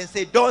nearby and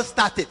say, don't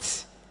start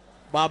it.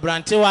 Hey,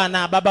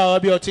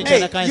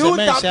 you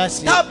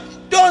tap,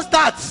 don't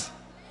start.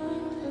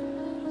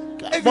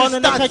 If you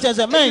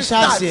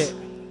start,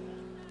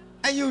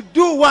 and you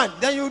do 1,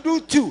 then you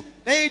do 2,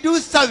 then you do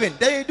 7,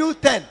 then you do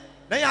 10,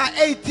 then you are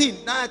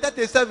 18, now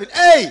 37.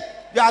 Hey,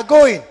 you are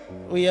going.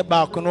 And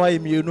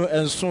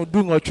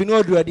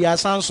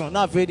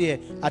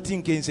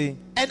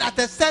at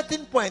a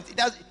certain point,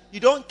 you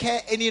don't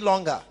care any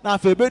longer.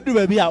 There's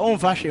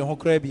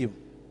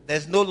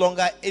no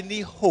longer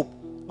any hope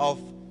of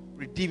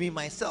redeeming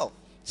myself.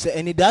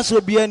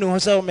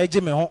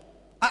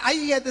 Are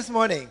you here this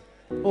morning?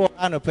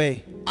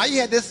 Are you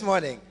here this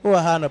morning? There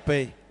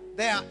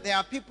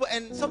are people,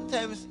 and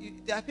sometimes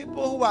there are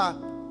people who are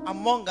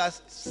among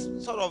us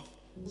sort of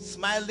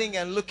smiling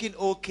and looking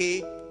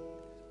okay,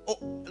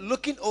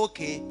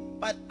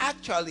 but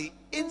actually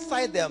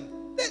inside them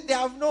they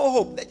have no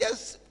hope. They're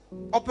just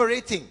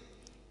operating.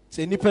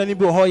 They're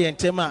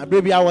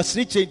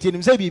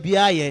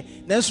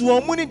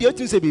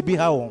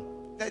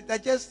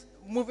just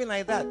moving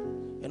like that.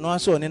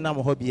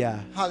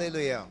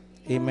 Hallelujah.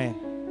 Amen.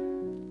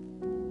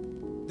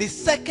 The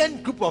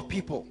second group of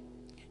people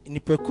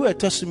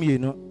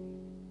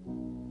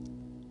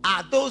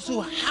are those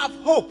who have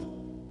hope.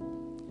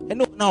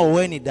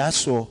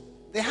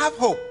 They have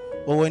hope,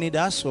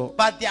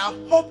 but their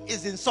hope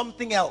is in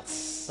something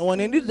else.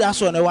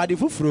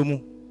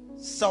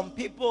 Some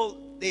people,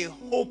 they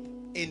hope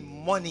in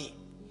money.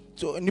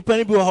 If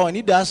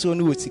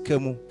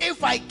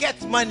I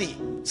get money,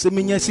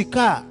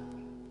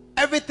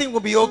 everything will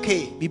be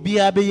okay.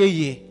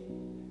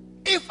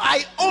 If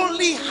I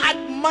only had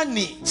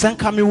money,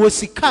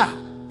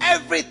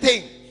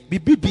 everything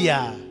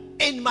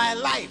in my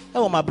life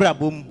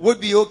would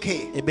be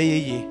okay.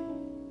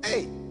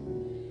 Hey,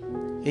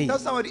 tell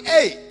somebody,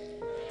 hey,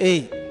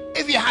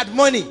 if you had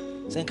money,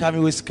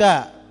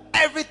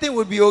 everything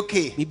would be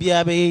okay.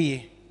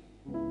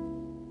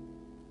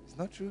 It's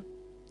not true.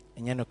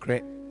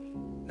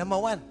 Number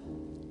one,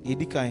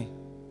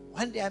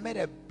 one day I met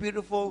a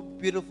beautiful,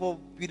 beautiful,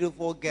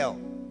 beautiful girl.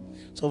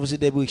 So obviously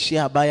they will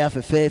share by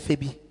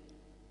Phoebe.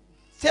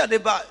 Tell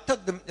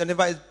the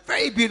neighbor is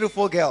very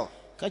beautiful girl.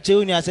 Plus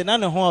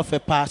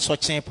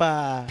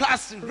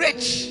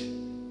rich.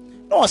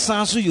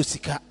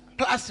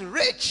 Plus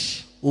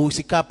rich.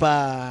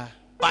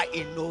 But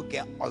in no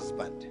girl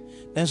husband.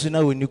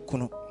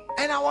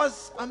 And I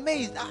was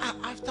amazed.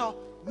 After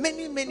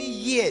many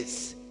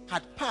years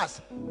had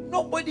passed,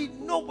 nobody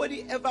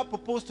ever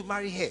proposed to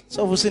marry her.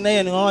 So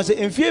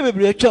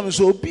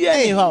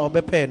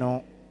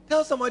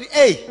tell somebody,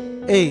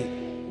 hey,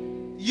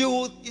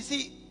 you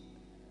see,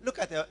 look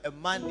at a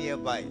man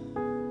nearby.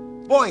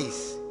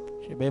 Boys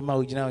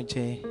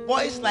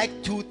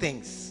like two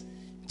things.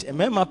 They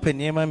like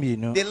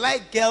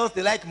girls,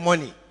 they like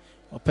money.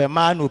 Or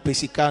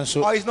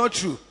it's not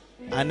true.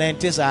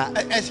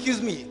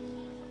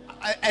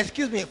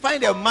 Excuse me,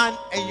 find a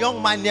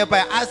young man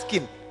nearby, ask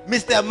him,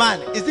 Mr.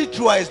 Man, is it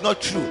true or is not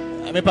true?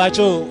 Is it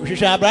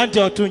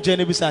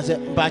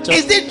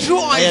true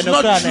or is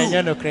not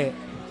true?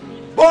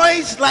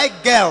 Boys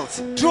like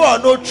girls, true or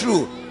not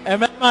true?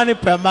 Boys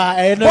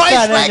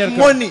like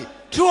money,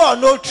 true or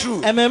not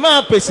true? Or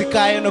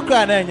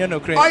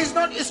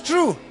it's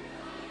true.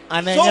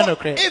 So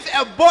if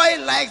a boy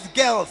likes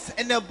girls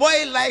and a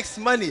boy likes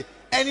money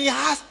and he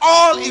has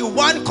all in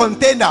one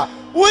container,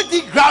 would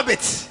he grab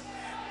it?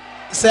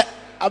 He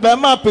will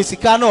grab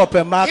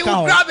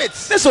it.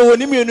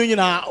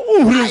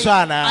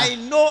 I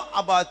know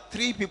about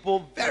 3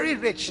 people very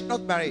rich,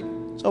 not married.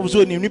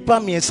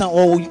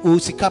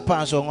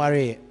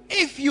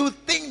 If you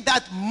think think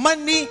that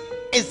money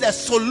is the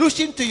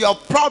solution to your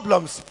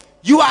problems,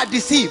 you are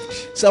deceived.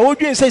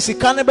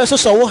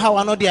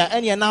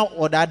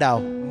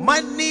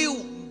 Money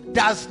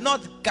does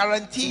not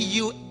guarantee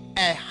you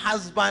a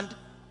husband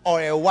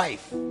or a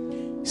wife.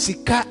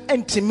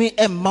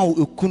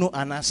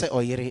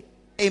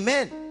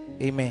 Amen.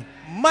 Amen.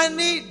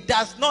 Money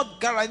does not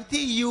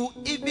guarantee you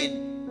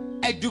even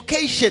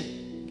education.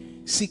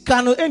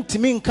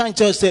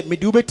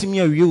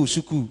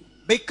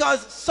 Because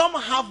some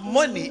have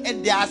money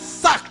and they are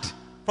sacked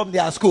from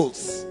their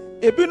schools.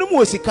 Or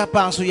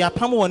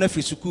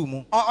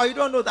you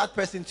don't know that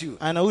person too.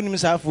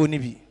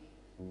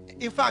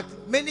 In fact,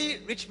 many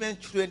rich men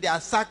children, they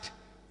are sacked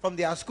from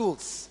their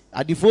schools.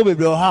 Because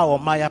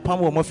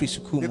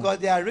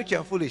they are rich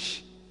and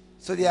foolish.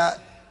 So they are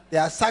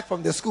sacked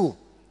from the school.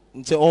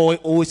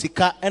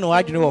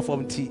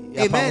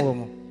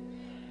 Amen.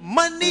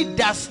 Money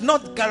does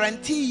not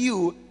guarantee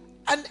you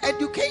an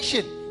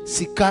education. And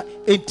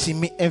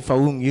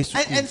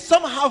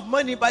some have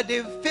money, but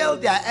they fail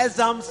their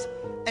exams,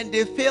 and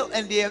they fail,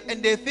 and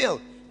they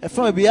fail. Ask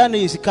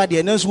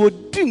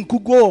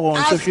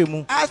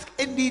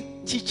any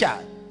teacher,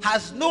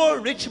 has no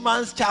rich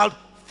man's child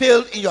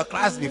failed in your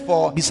class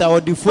before?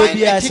 Find a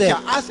teacher.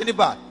 Ask a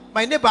neighbor.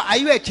 My neighbor, are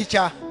you a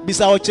teacher? If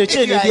you are a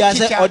teacher,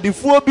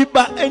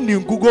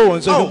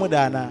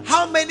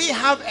 how many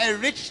have a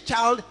rich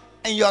child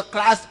in your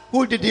class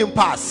who didn't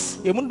pass?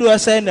 Hey, there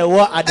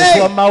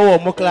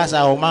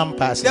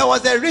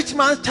was a rich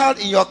man's child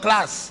in your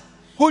class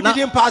who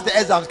didn't pass the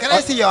exams. Can I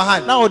see your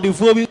hand?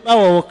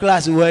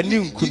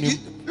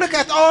 Look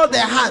at all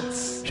their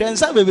hands. Tell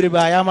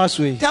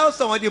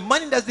somebody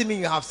money doesn't mean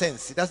you have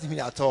sense. It doesn't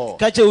mean at all.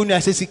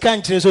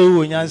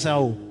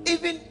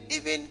 Even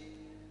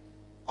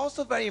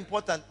also very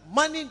important,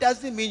 money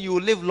doesn't mean you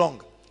will live long.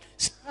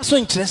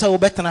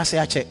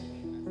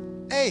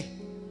 Hey.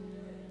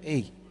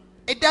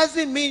 It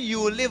doesn't mean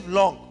you will live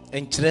long.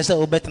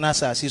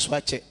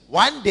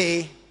 One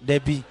day,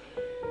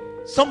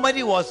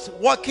 somebody was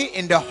walking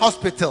in the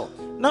hospital.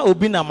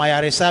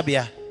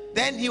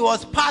 Then he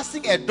was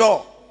passing a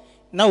door.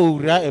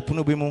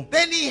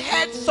 Then he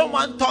heard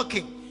someone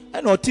talking.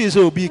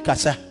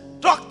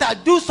 Doctor,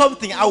 do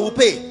something, I will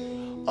pay.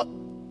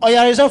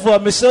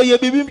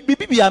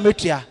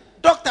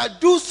 Doctor,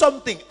 do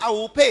something, I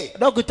will pay.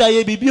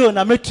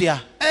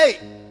 Hey,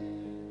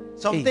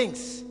 some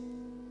things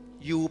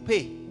you will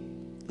pay,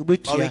 or we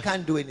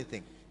can't do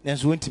anything. Yeah,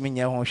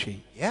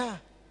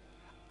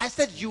 I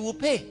said you will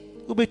pay,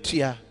 but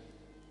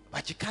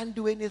you can't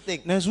do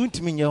anything.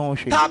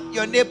 Tap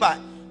your neighbor.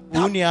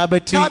 Tap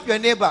your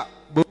neighbor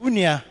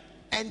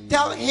and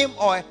tell him,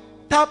 or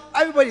tap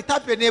everybody.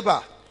 Tap your neighbor.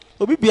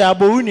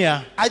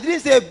 I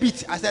didn't say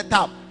beat, I said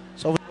tap.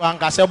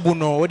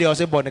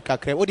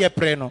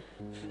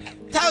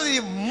 Tell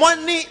him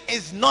money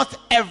is not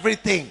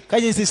everything.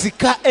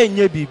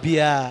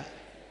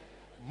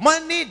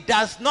 Money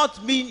does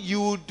not mean you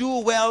will do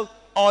well,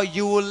 or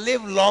you will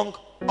live long,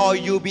 or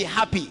you'll be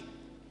happy.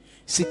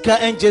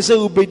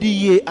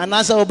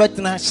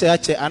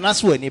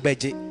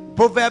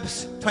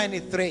 Proverbs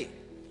 23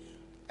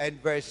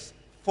 and verse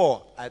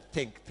 4, I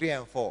think 3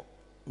 and 4.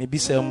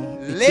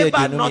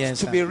 Labor not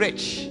to be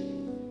rich.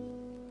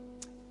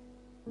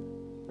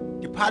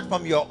 Depart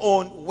from your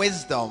own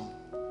wisdom.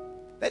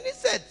 Then he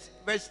said,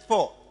 verse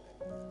 4,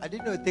 I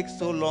didn't know it takes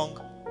so long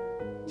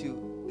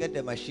to get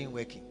the machine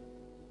working.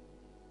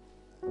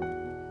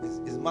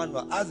 It's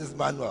manual. As is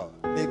manual.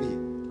 Maybe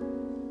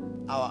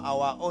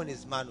our own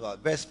is manual.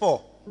 Verse 4.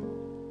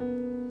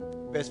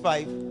 Verse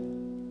 5.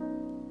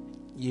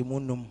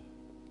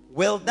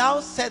 Wilt thou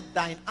set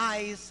thine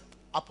eyes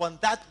upon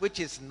that which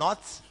is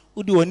not?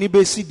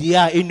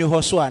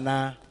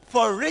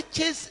 For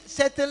riches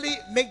certainly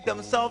make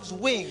themselves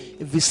wing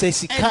and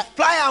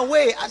fly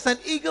away as an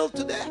eagle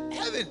to the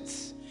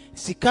heavens.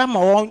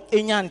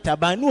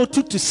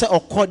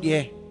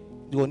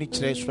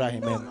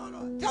 No.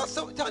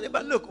 Tell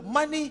anybody, look,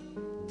 money.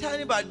 Tell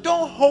anybody,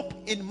 don't hope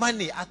in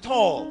money at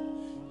all.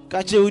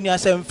 Okay?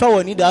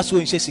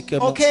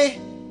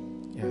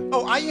 Yeah.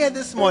 Oh, are you here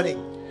this morning?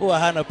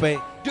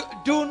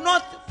 Do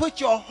not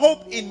put your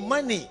hope in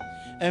money.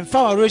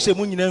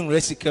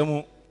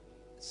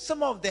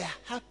 Some of the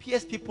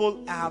happiest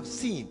people I have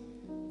seen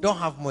don't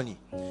have money.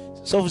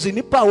 How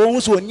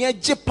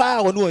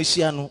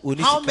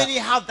many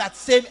have that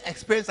same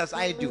experience as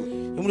I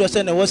do? Those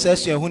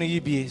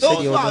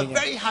who are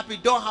very happy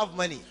don't have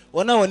money.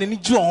 No.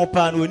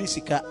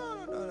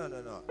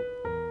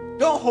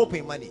 Don't hope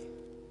in money.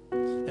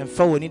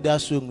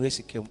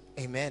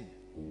 Amen.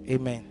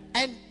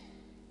 And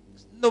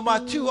number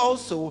 2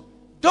 also,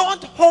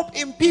 don't hope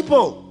in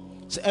people.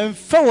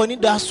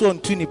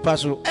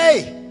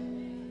 Hey,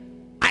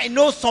 I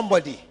know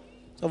somebody.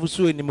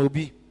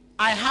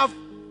 I have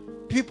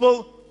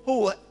people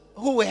who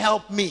will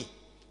help me.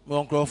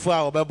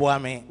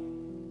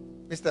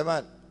 Mr.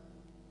 Man.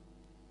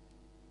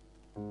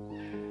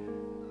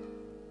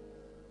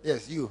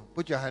 Yes, you.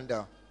 Put your hand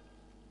down.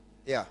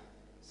 Yeah.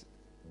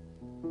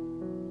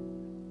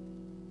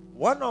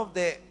 One of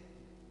the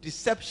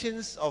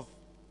deceptions of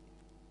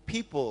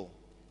people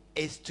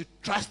is to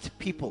trust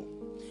people.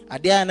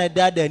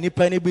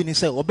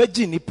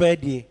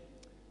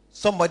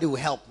 Somebody will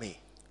help me.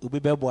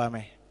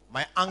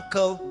 My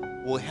uncle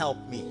will help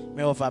me.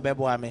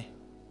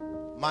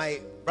 My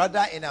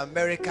brother in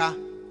America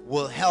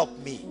will help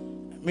me.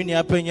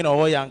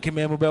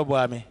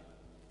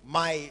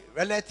 My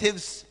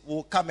relatives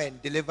will come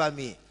and deliver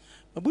me.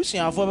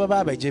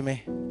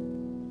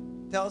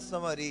 Tell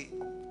somebody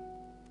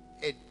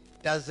it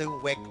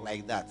doesn't work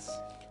like that.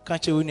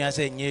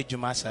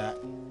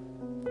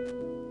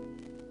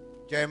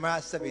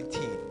 Jeremiah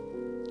 17.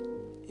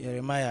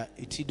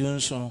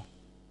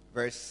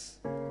 Verse,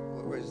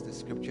 where is the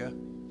scripture?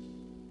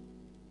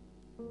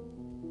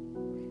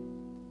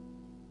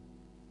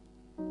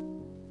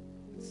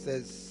 It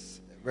says,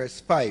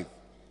 verse 5.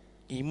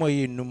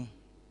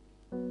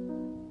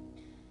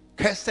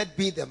 Cursed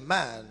be the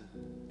man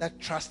that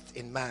trusts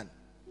in man,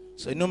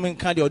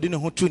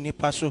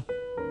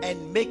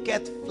 and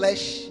maketh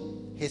flesh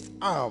his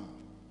arm,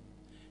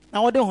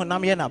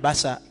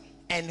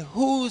 and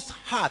whose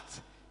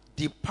heart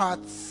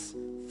departs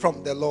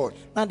from the Lord.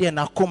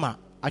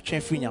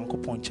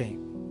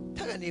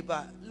 Tell your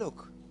neighbor,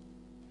 look,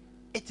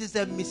 it is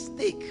a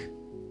mistake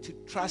to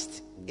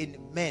trust in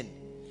men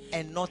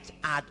and not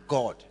add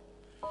God.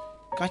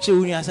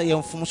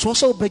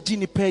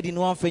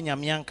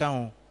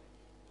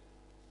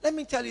 Let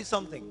me tell you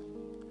something.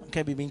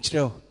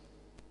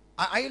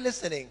 Are you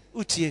listening?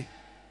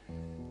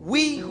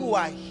 We who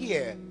are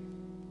here,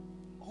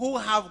 who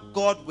have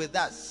God with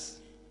us,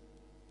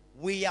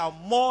 we are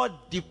more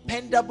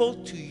dependable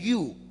to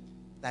you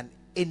than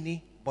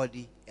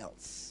anybody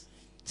else.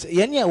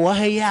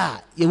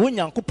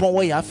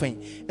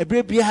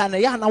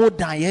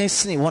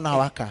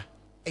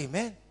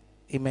 Amen.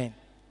 Amen.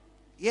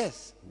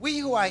 Yes, we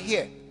who are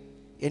here,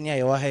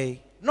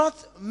 not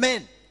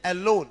men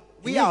alone.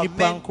 We are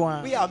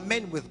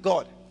men with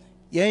God.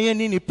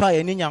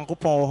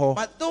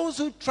 But those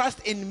who trust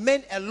in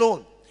men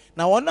alone,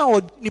 there are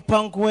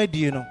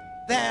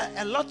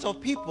a lot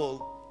of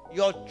people,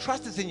 your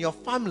trust is in your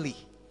family.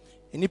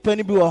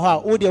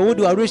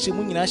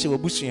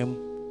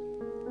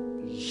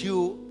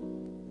 You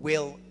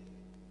will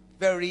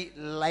very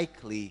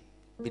likely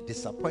be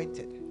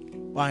disappointed.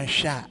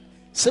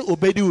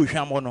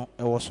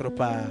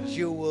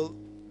 You will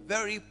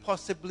very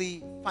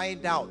possibly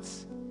find out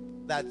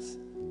that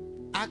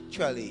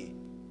actually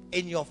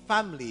in your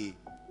family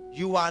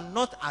you are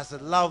not as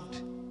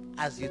loved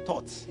as you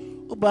thought.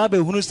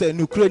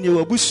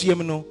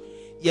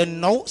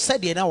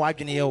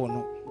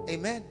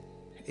 Amen.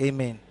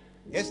 Amen.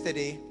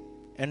 Yesterday,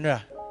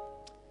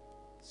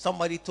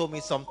 somebody told me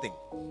something.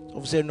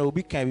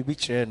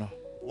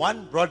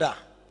 One brother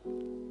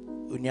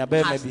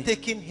has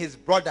taken his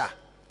brother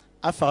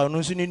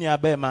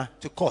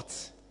to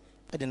court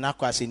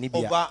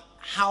over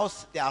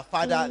house their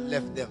father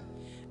left them.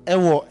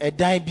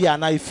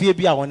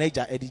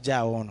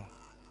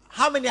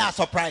 How many are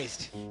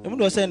surprised?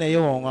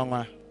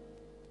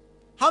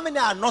 How many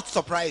are not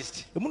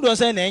surprised?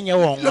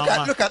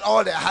 Look at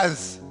all their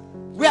hands.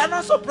 We are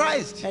not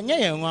surprised.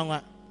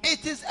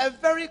 It is a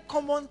very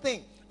common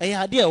thing.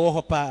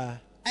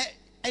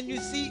 And you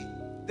see,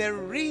 the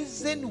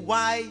reason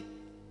why,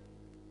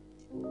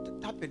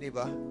 tap your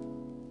neighbor.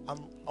 I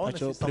want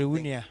to say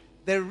something.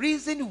 The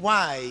reason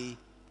why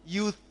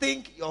you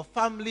think your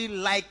family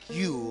like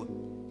you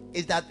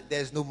is that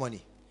there's no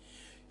money.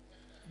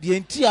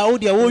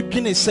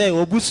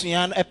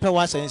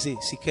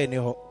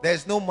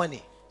 There's no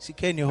money.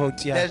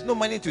 There's no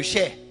money to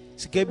share.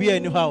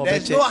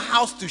 There's no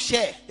house to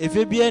share.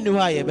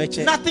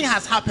 Nothing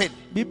has happened.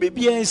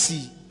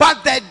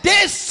 But the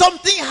day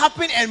something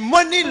happened and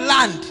money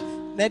land,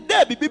 and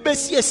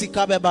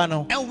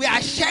we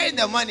are sharing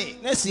the money,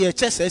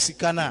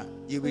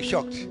 you'll be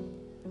shocked.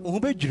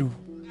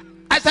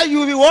 I said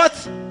you'll be what?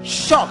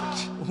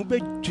 Shocked.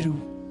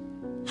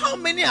 How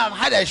many have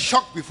had a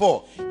shock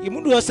before? You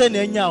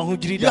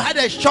had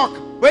a shock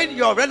when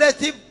your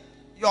relative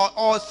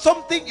or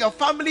something, your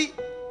family.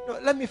 No,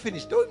 let me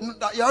finish.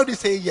 You already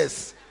say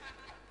yes.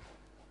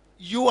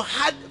 You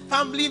had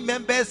family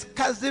members,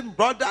 cousin,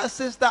 brother,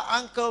 sister,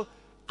 uncle,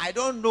 I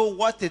don't know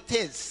what it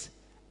is,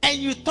 and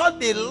you thought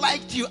they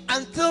liked you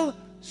until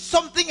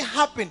something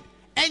happened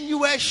and you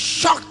were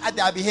shocked at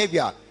their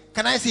behavior.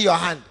 Can I see your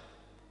hand?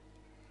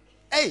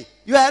 Hey,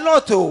 you are a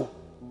lot too.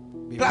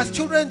 Plus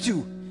children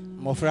too.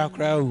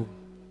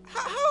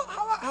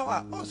 How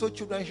are also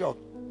children shocked?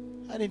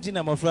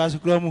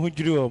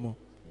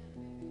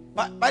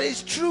 But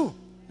it's true.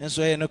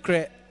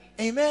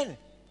 Amen.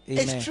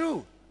 It's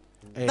true.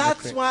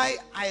 That's why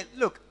I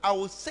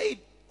will say it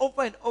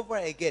over and over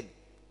again.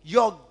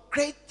 Your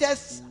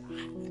greatest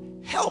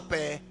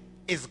helper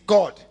is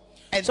God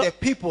and the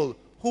people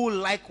who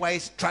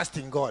likewise trust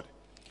in God.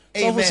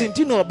 Amen.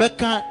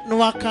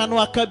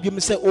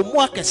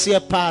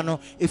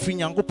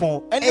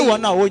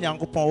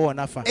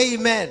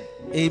 Amen.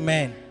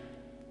 Amen.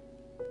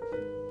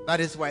 That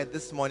is why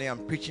this morning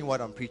I'm preaching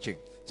what I'm preaching.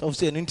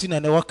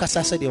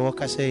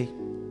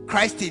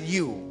 Christ in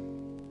you,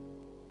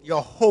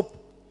 your hope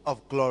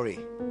of glory.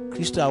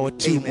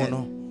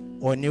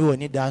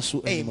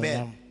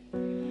 Amen.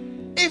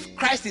 If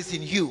Christ is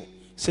in you,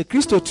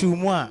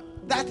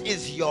 that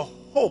is your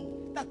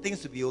hope that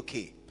things will be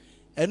okay.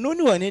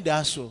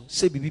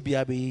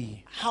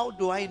 How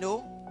do I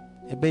know?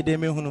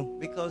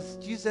 Because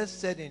Jesus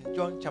said in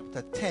John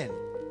chapter 10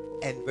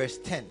 and verse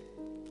 10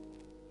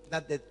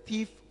 that the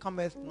thief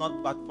cometh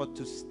not but for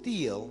to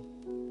steal,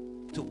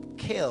 to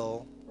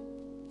kill,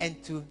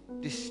 and to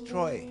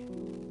destroy.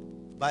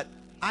 But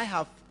I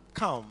have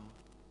come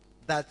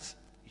that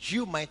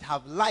you might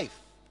have life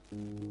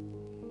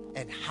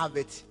and have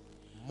it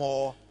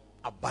more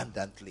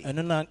abundantly.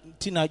 Amen.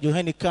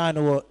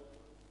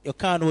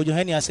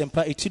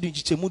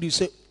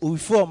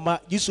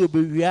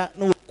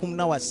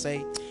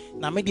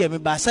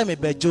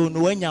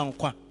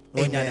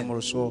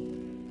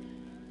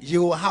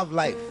 You will have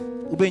life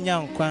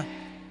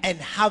and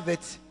have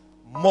it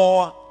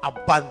more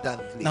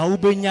abundantly.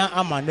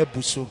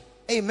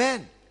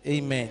 Amen.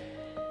 Amen.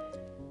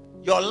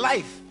 Your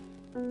life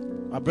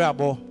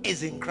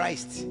is in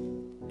Christ.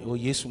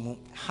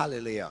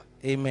 Hallelujah.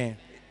 Amen.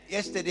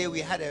 Yesterday we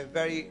had a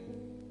very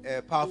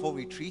powerful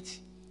retreat.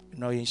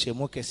 And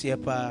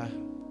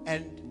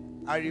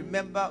I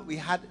remember we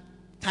had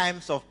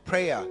times of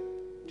prayer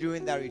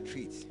during that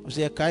retreat. And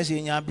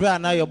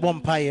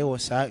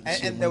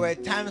there were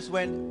times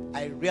when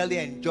I really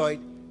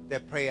enjoyed the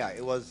prayer.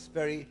 It was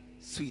very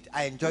sweet.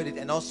 I enjoyed it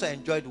and also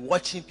enjoyed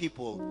watching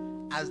people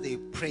as they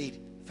prayed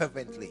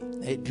fervently.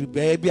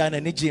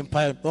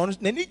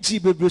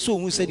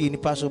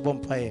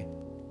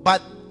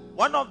 But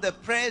one of the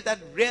prayers that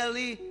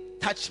really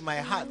touched my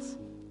heart,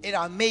 it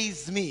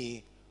amazed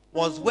me,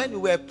 was when we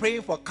were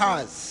praying for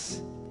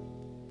cars.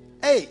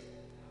 Hey!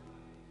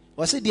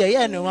 We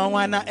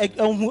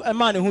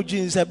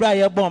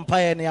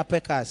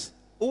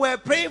were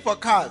praying for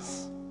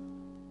cars.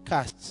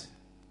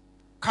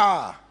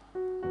 Car.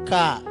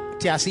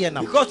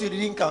 Because you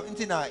didn't come.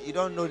 You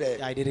don't know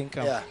that. I didn't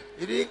come. Yeah,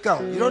 you didn't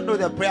come. You don't know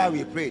the prayer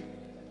we prayed.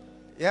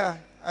 Yeah,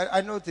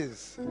 I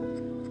noticed.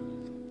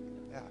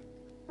 Yeah.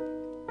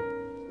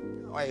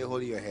 Why are you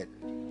holding your head?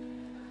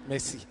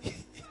 Mercy.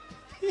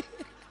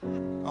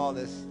 All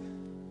this.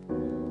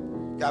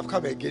 Yeah, I've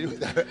come again with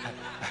that.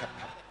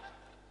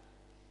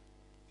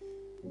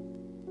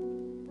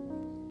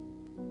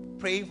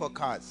 Praying for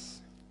cars.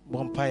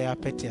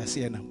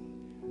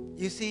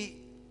 You see,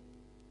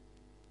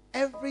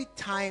 every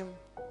time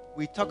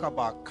we talk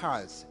about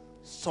cars,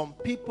 some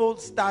people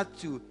start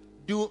to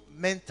do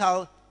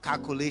mental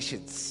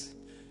calculations.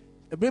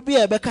 They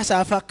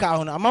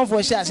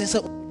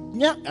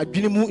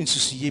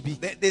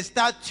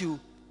start to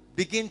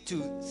begin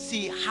to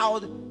see how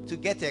to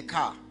get a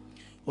car.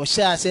 And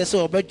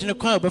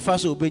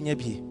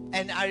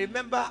I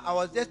remember I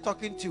was just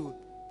talking to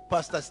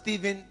Pastor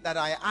Stephen that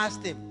I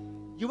asked him,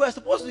 you were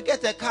supposed to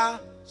get a car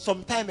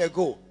some time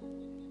ago.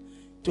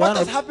 What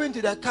has happened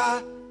to the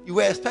car you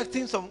were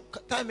expecting some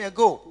time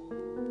ago?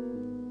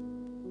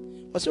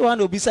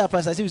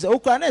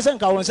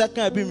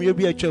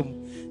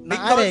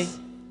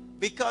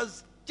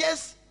 Because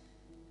just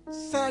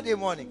Saturday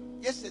morning,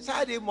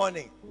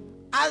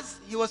 as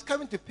he was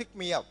coming to pick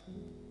me up,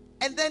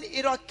 and then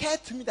it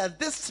occurred to me that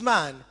this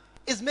man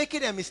is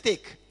making a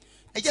mistake.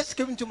 It just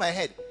came into my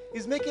head.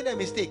 He's making a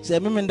mistake. So I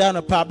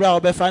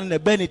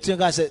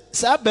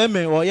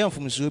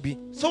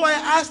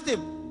asked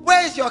him,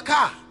 where is your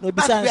car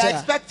that we are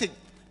expecting?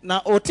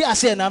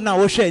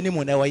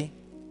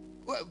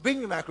 Bring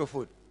me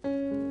microphone.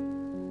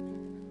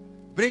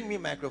 Bring me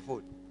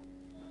microphone.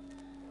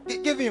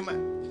 Give him.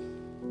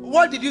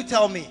 What did you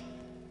tell me?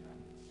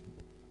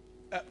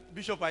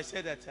 Bishop, I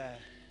said that.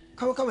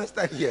 Come and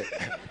stand here.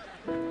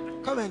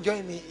 Come and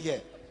join me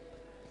here.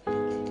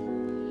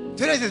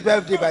 Today is his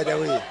birthday, by the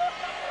way.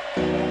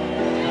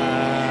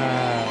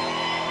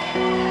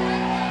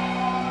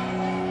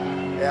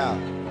 Yeah.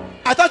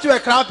 I thought you were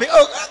clapping.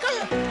 Oh,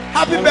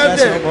 happy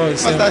birthday,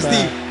 Pastor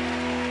Steve.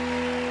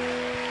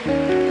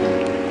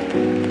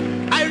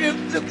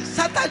 Look,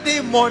 Saturday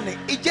morning,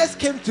 it just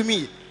came to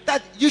me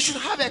that you should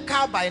have a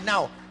car by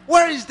now.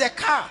 Where is the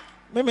car?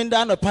 Where is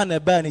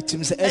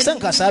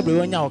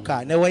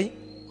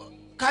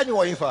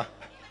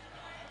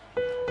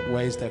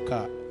the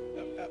car?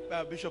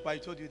 Bishop, I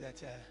told you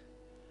that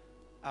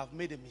I've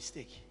made a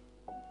mistake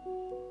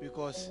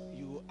because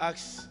you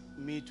asked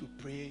me to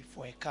pray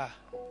for a car,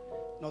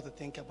 not to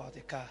think about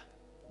a car.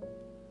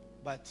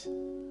 But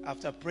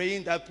after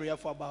praying that prayer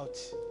for about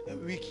a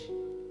week,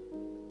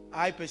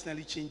 I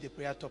personally changed the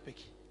prayer topic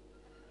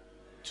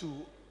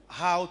to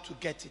how to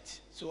get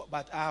it. So,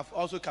 but I have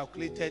also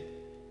calculated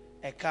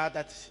a car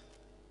that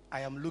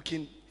I am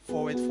looking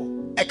forward for.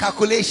 A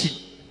calculation.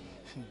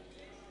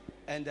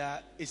 And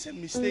it's a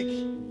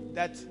mistake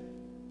that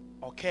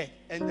occurred.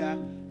 And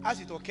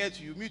as it occurred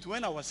to you, me too,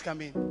 when I was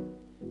coming,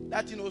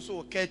 that thing also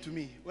occurred to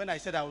me when I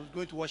said I was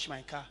going to wash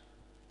my car.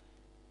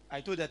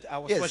 I told that I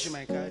was washing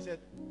my car. I said,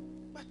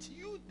 but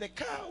you, the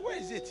car, where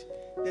is it?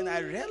 Then I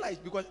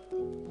realized, because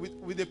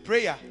with the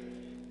prayer,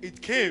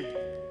 it came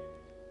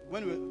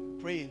when we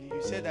were praying.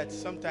 You said that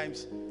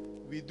sometimes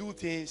we do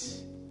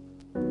things,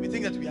 we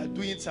think that we are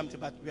doing something,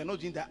 but we are not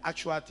doing the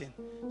actual thing.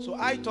 So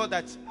I thought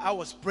that I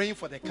was praying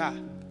for the car,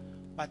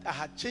 but I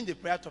had changed the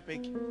prayer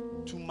topic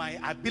to my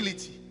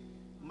ability.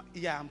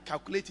 Yeah, I'm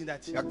calculating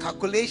that. Your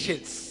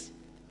calculations.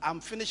 I'm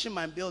finishing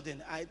my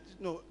building.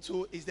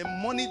 So it's the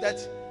money that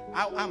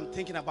I'm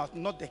thinking about,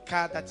 not the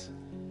car that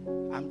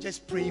I'm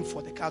just praying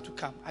for the car to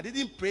come. I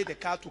didn't pray the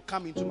car to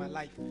come into my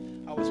life.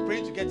 I was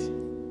praying to get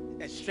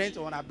a strength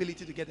or an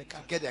ability to get the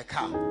car. Get a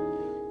car.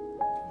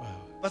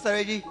 Wow. Pastor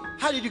Reggie,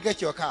 how did you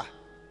get your car?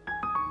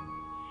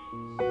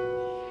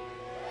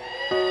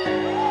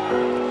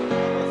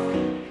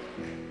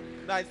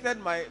 I said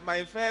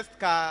my first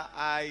car,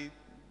 it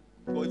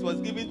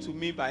was given to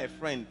me by a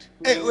friend.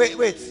 Hey,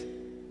 wait.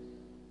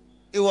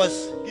 It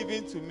was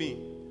given to me.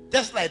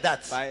 Just like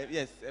that?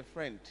 Yes, a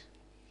friend.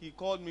 He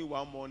called me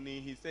one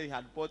morning. He said he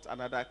had bought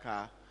another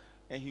car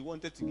and he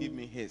wanted to give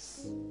me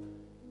his.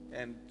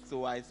 And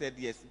so I said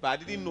yes, but I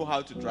didn't know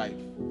how to drive.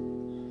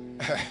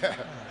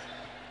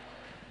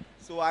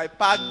 So I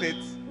parked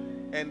it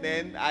and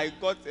then I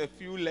got a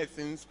few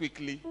lessons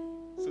quickly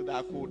so that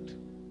I could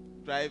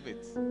drive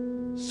it.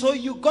 So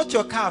you got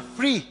your car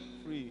free?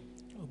 Free.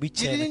 You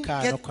didn't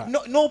get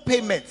no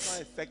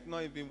payments?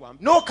 Not even one.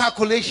 No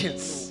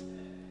calculations?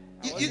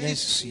 You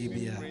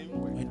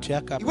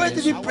weren't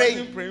even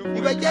praying.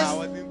 You were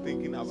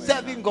just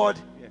serving God.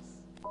 Yes.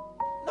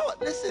 No,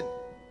 listen.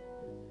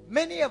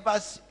 Many of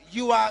us,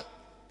 you are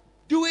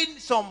doing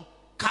some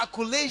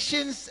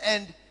calculations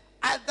and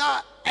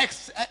other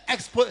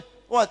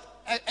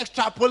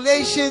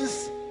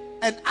extrapolations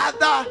and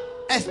other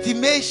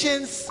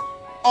estimations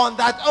on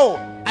that. Oh,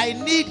 I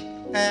need.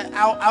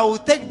 I will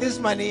take this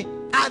money,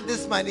 add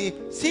this money.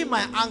 See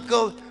my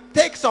uncle.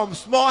 Take some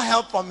small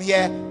help from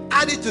here,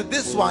 add it to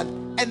this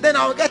one, and then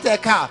I'll get a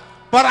car.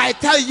 But I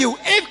tell you,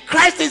 if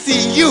Christ is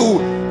in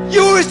you,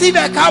 you receive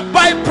a car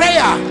by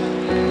prayer.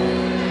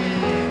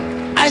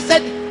 I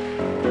said,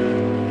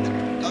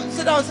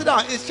 sit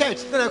down. It's church,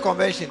 it's not a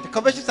convention. The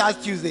convention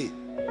starts Tuesday.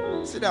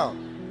 Sit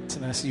down.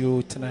 Tenacity.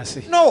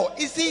 No,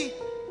 you see,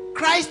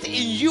 Christ in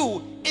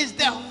you is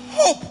the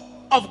hope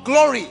of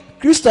glory.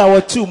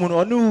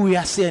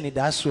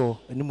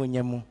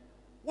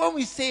 When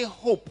we say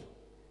hope,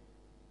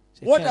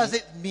 what does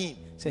it mean?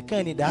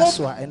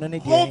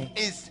 Hope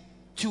is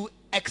to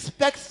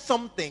expect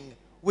something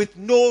with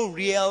no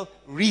real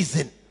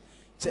reason.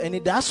 There is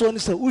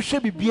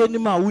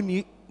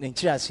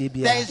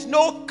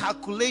no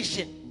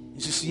calculation.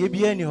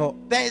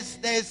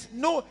 There's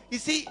no, you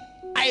see,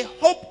 I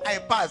hope I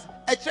pass.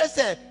 I just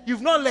said,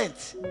 you've not learned.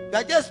 You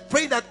are just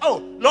praying that, oh,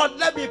 Lord,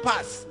 let me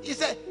pass.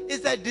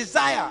 It's a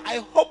desire.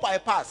 I hope I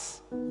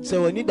pass.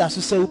 So when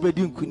that's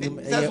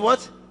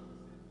what?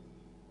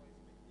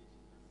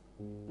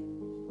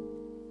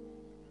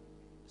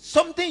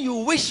 Something you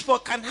wish for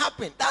can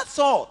happen. That's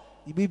all.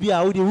 You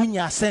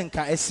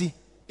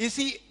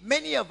see,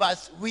 many of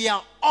us, we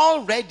are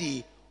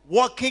already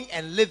walking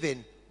and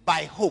living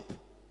by hope.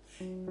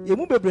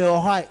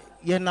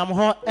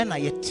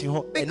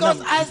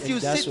 Because as you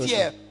sit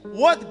here,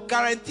 what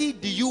guarantee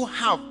do you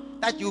have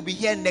that you'll be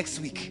here next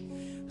week?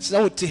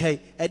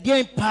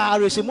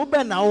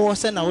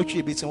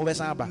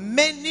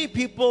 Many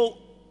people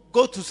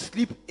go to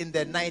sleep in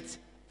the night,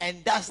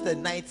 and that's the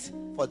night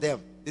for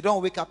them. They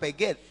don't wake up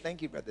again.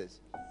 Thank you, brothers.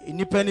 Some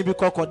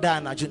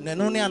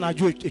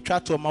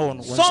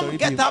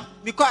get up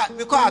because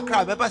I cry.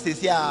 Remember,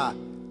 says yeah,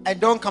 and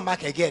don't come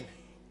back again.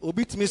 So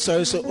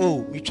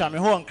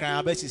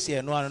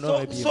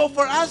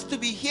for us to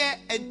be here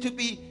and to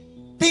be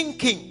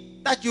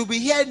thinking that you'll be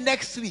here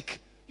next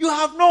week, you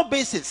have no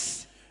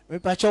basis.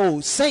 It's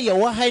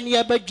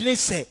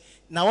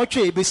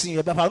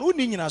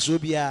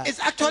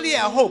actually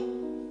a hope.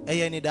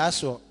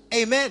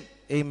 Amen.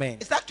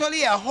 It's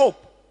actually a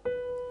hope.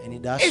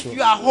 If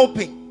you are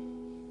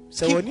hoping,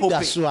 keep hoping.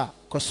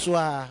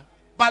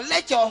 But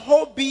let your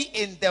hope be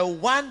in the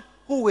one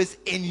who is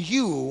in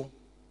you,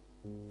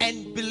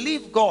 and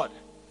believe God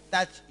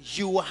that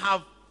you will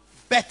have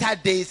better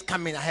days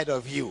coming ahead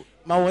of you.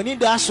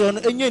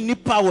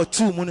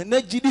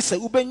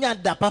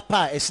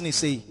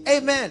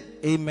 Amen.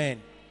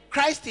 Amen.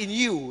 Christ in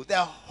you,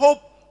 the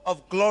hope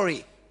of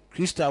glory.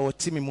 It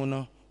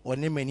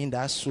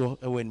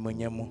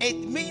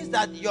means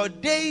that your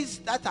days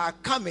that are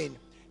coming,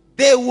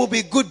 they will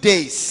be good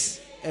days.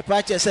 I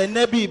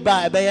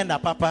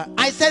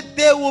said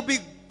there will be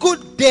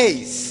good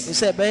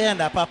days. Your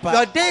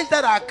days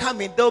that are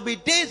coming, there will be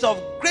days of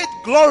great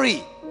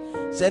glory.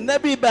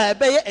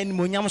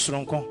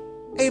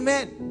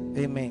 Amen.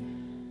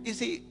 Amen. You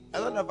see,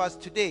 a lot of us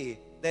today,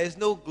 there is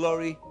no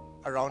glory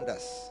around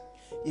us.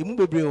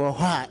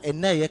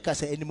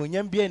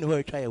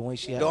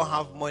 Don't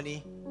have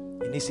money.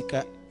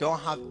 Don't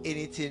have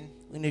anything.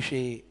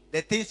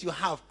 The things you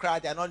have,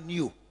 they are not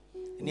new.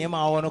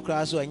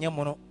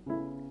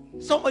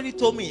 Somebody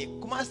told me,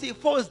 Kumasi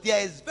falls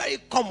there is very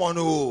common.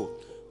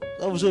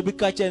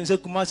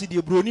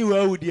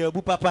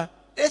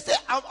 They say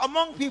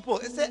among people,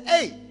 they say,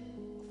 hey,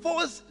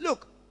 force.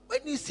 Look, when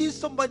you see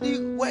somebody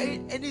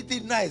wearing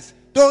anything nice,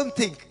 don't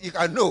think you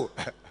can know.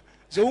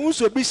 So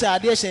unso bisa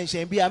ade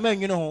hyenhyen bi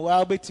amenyu no ho wa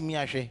obetimi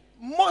ahwe.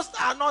 Most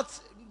are not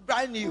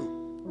brand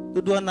new.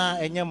 Dodo na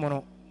enye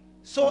mono.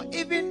 So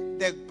even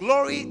the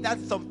glory that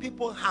some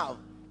people have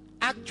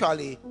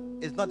actually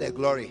is not a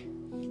glory.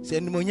 Se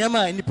nimonyam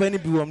a nipa ni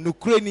bi wom no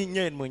kure ni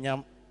nya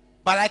nimonyam.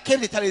 But I came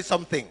to tell you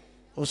something.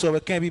 Also we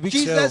can be big.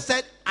 Jesus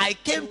said, I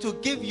came to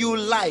give you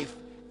life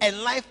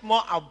and life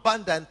more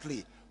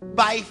abundantly.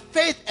 By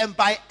faith and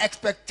by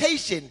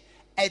expectation,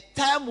 a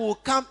time will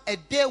come, a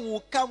day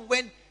will come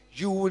when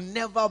you will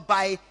never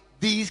buy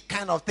these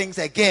kind of things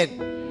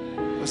again.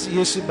 I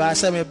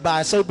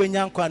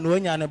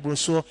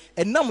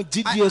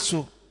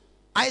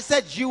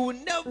said, you will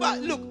never,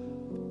 look,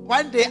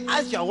 one day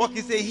as you are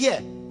walking, say,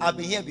 here, I've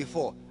been here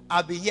before,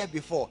 I've been here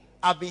before,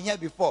 I've been here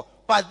before.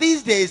 But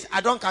these days,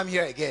 I don't come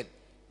here again.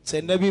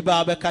 These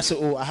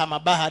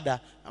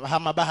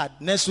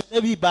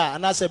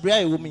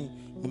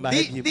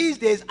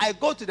days, I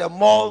go to the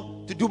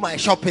mall to do my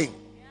shopping.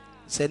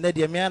 I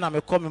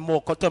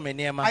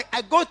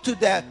go to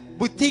the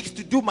boutiques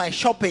to do my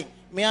shopping.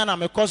 Your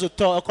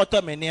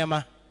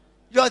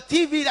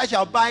TV that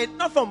you're buying,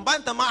 not from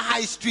Bantama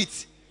High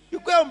Street. You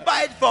go and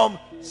buy it from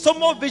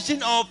Somo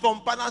Vision or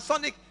from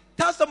Panasonic.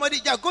 Tell somebody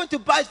you're going to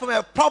buy it from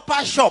a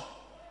proper shop.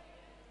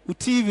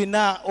 TV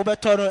na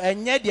obetono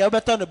enye dia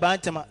obetono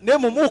bantama na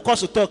emu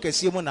koso talk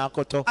esie mu na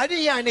akoto. I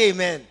didn't hear an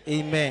amen.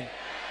 Amen.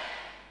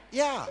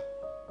 Yeah.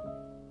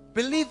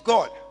 Believe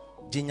God.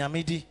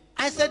 Jinyamidi.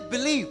 I said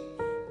believe.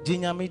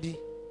 Jinyamidi.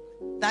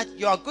 That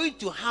you are going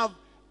to have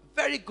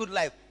very good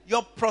life.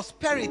 Your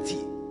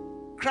prosperity.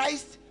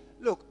 Christ,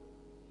 look,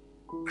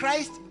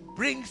 Christ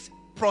brings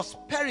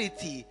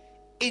prosperity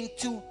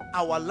into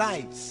our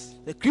lives.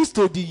 The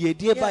Christo di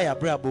yedie ba ya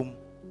brabom.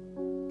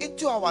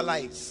 Into our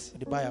lives.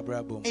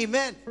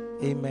 Amen.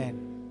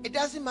 Amen. It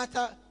doesn't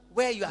matter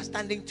where you are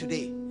standing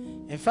today.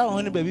 It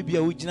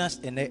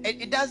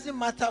doesn't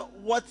matter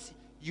what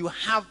you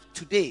have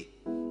today.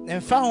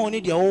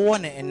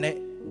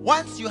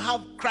 Once you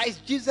have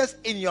Christ Jesus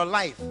in your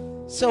life,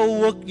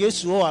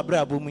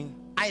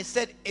 I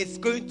said it's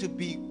going to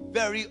be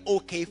very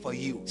okay for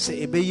you. That's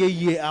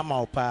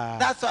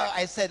why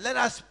I said let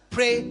us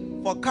pray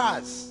for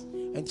cars.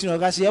 We are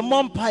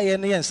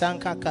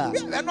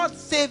not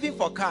saving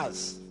for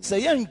cars.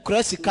 We are not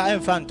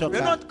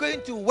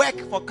going to work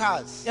for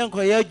cars. We are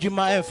going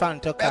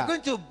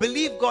to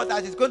believe God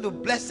that He's going to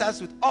bless us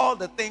with all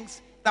the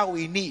things that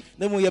we need.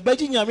 I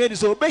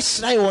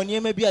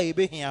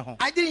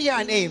didn't hear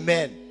an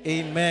amen.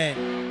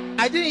 Amen.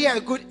 I didn't hear a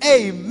good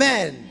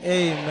amen.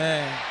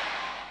 Amen.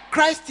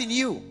 Christ in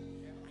you,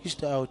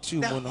 the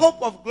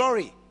hope of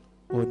glory.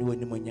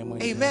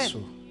 Amen.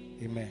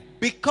 Amen.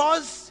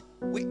 Because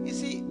you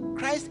see,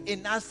 Christ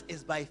in us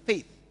is by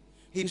faith.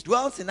 He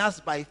dwells in us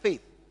by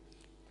faith.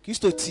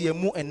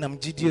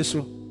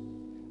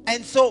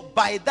 And so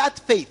by that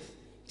faith,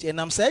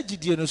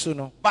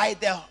 by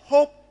the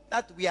hope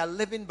that we are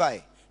living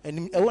by,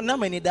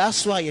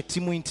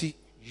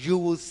 you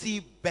will see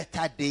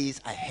better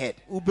days ahead.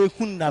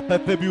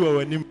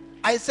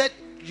 I said,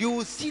 you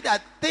will see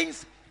that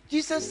things,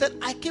 Jesus said,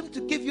 I came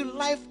to give you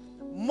life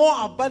more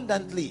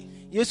abundantly.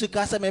 He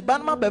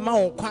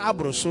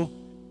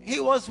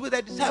was with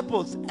the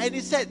disciples and he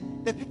said,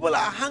 the people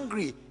are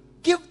hungry.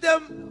 Give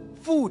them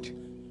food.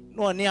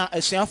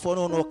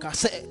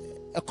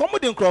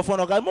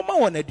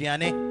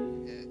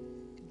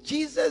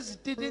 Jesus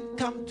didn't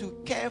come to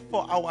care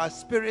for our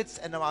spirits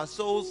and our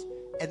souls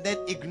and then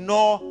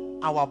ignore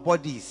our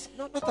bodies.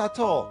 No, not at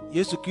all.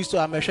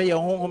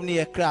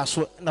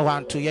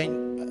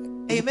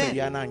 Amen.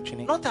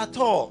 Not at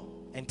all.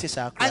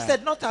 I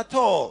said not at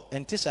all.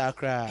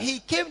 He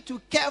came to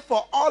care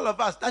for all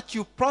of us, that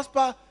you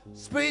prosper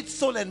spirit,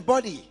 soul, and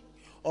body.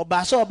 And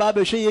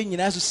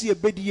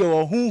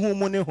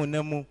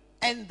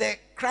the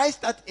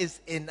Christ that is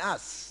in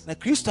us,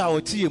 it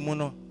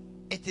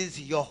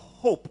is your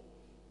hope.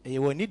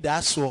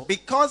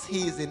 Because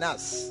He is in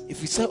us,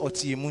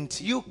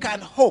 you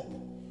can hope.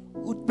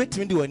 You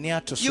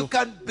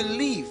can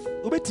believe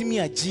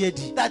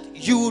that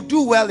you will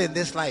do well in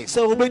this life. I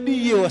said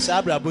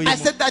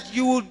that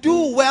you will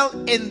do well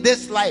in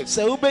this life.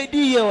 Tell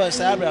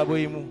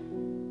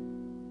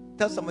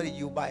somebody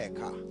you buy a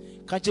car.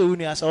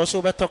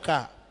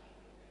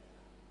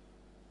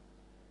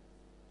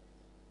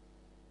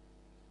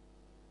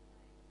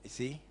 You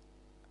see?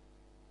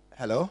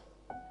 Hello?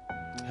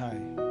 Hi.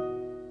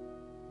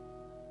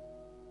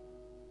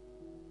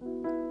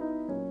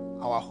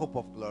 Our hope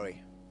of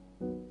glory.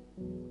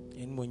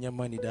 You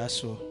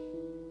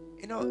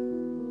know,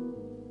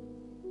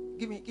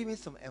 give me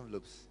some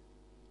envelopes.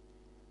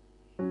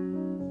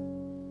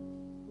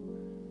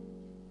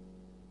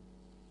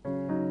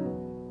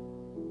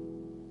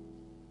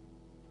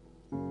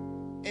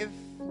 If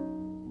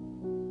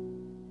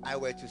I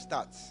were to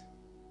start,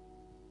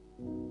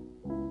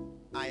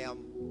 I am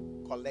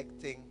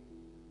collecting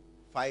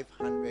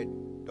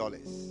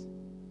 $500.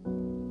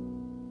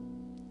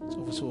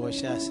 So I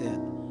said,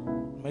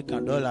 make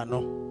 $1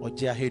 no.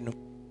 ɔgye ahenum.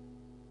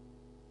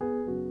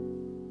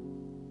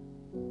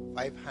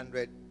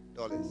 $500.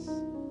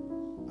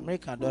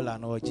 American dollar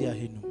na ɔgye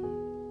ahenum.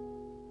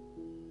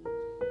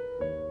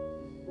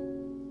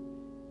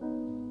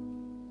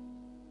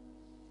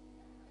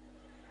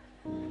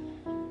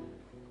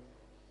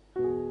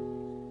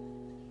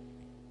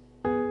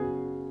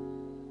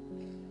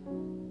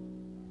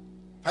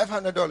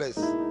 $500.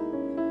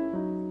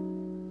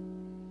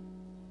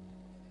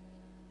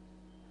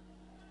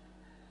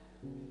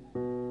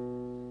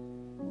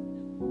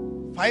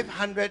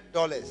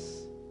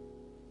 $500.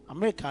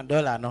 American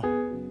dollar no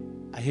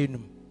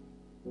ahenum.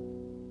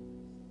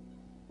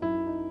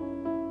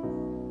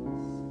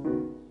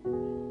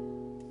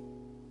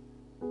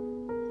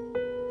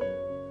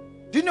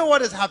 Do you know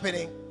what is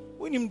happening?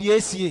 Wonim die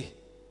esie.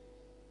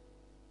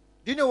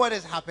 Do you know what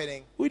is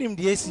happening? Wonim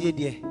die esie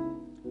die.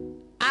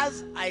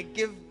 As I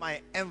give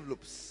my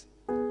envelopes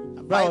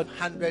About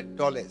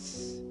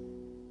 $500,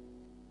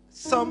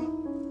 some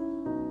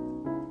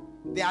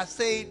they are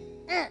saying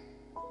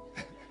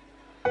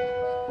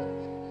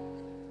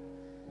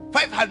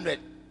 500.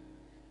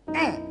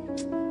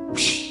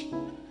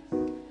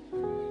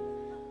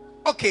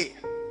 Okay,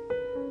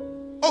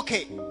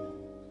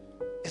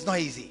 it's not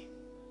easy.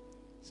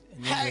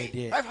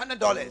 Hey,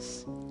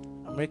 $500.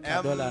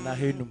 American dollar na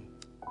ahenum.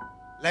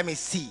 Let me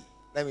see.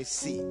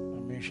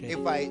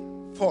 If I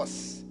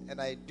force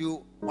and I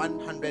do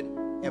 100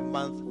 a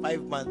month,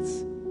 5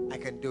 months, I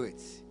can do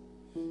it.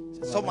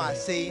 Some are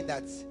saying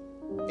that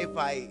if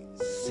I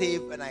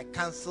save and I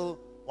cancel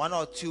 1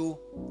 or 2,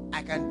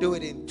 I can do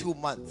it in 2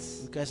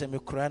 months. Some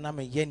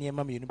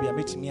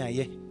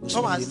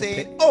are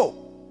saying, oh,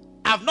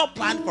 I've not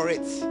planned for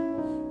it,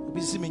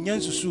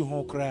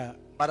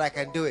 but I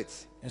can do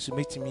it.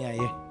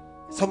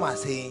 Some are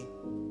saying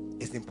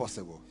it's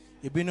impossible.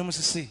 It's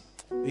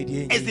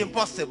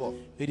impossible.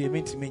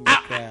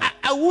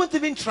 I won't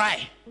even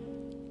try.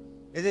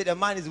 They say the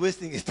man is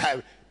wasting his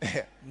time.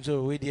 I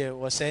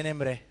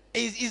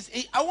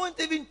won't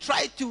even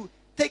try to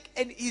take,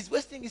 and he's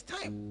wasting his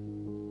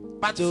time.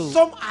 But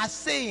some are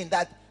saying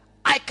that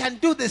I can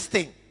do this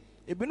thing.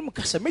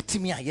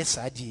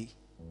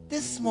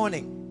 This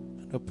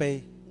morning,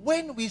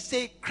 when we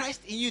say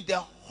Christ in you, the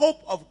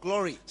hope of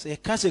glory, you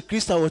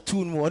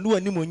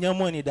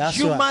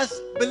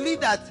must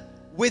believe that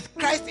with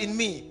Christ in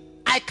me,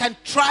 I can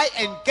try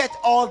and get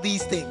all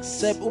these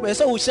things. Not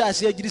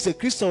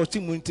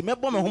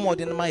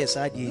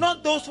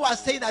those who are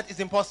saying that it's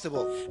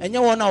impossible.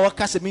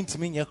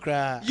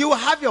 You will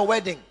have your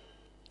wedding.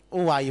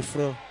 I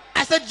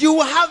said you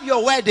will have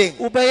your wedding.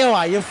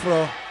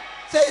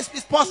 Say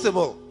it's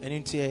possible.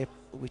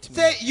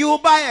 Say you will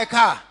buy a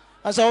car.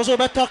 Say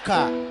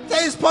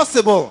it's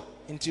possible.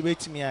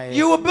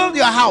 You will build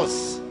your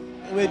house.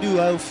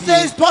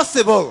 Say it's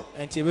possible.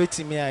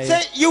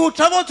 Say you will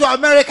travel to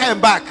America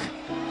and back.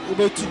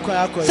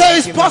 Say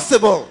it's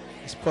possible.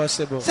 It's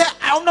possible. Say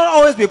I will not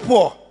always be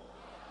poor.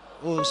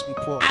 Always be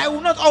poor. I will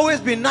not always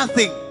be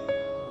nothing.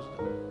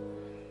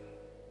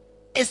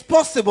 It's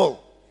possible.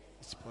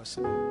 It's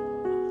possible.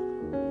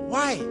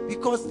 Why?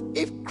 Because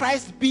if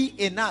Christ be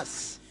in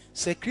us,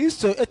 if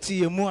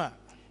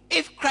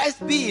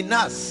Christ be in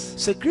us,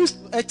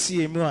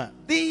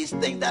 these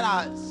things that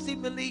are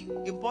seemingly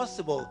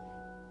impossible,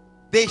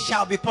 they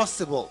shall be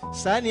possible.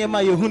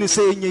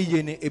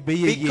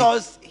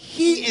 Because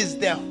he is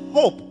the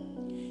hope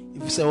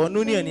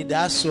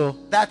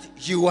that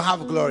you will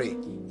have glory.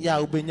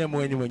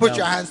 Put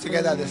your hands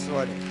together this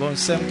morning.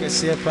 Put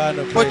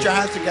your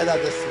hands together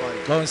this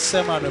morning.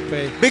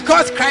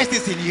 Because Christ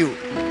is in you.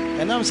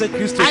 I said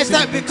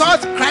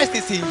because Christ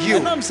is in you,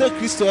 there's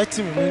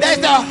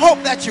a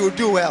hope that you will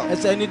do well. I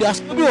said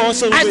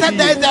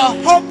there's a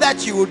hope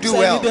that you will do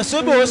well. There's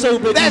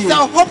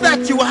a hope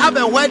that you will have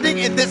a wedding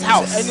in this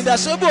house. I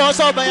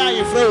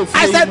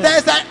said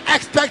there's an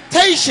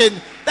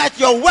expectation that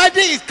your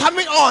wedding is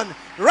coming on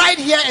right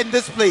here in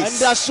this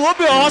place.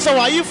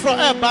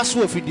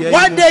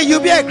 One day you'll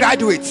be a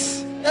graduate.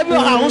 I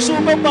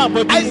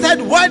said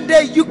one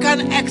day you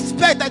can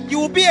expect that you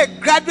will be a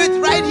graduate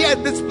right here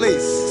in this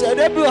place.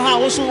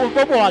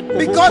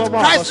 Because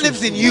Christ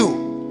lives in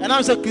you,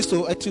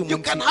 you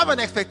can have an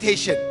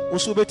expectation. Your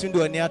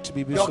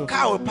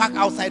car will park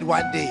outside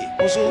one day.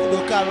 I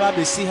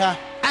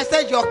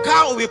said your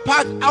car will be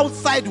parked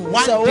outside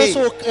one day.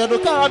 And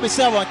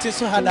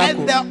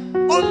the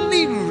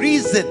only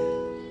reason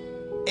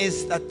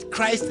is that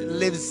Christ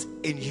lives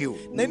in you.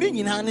 By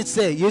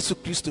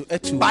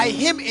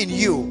him in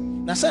you,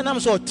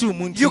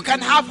 you can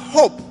have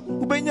hope.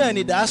 I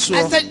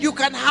said you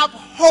can have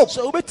hope.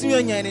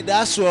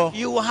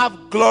 You will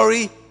have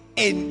glory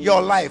in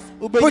your life.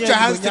 Put your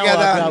hands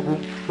together.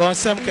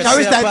 Shall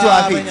we stand to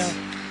our feet?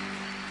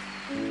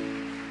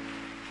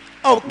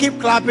 Oh, keep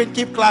clapping,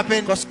 keep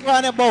clapping.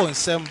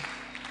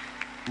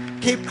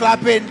 Keep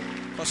clapping.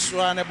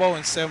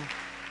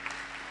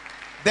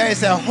 There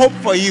is a hope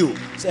for you.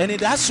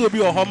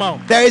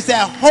 There is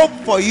a hope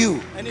for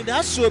you.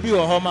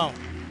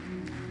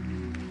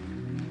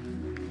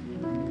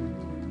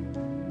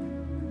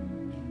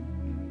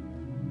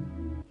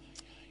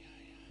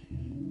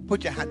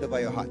 Put your hand over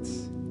your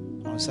hearts.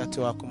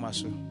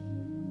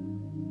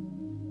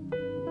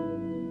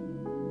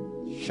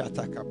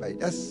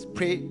 Let's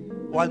pray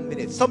 1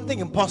 minute. Something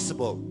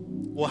impossible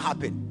will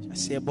happen.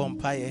 Just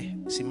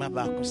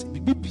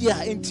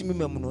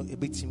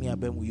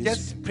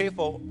pray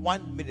for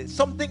 1 minute.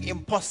 Something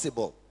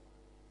impossible.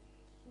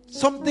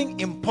 Something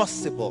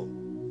impossible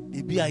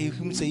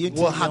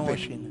will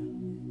happen.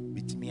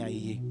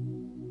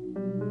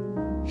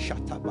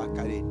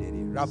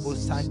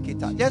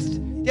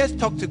 Just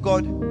talk to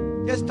God.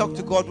 Just talk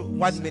to God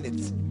 1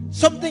 minute.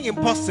 Something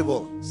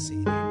impossible.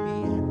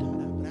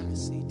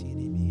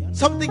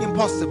 Something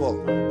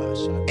impossible.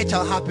 It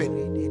shall happen.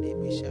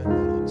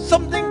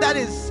 Something that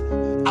is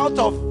out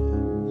of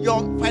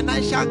your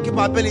financial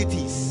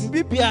capabilities.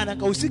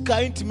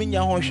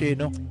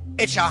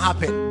 It shall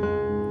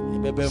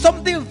happen.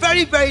 Something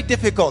very, very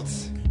difficult.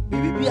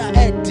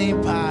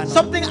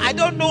 Something I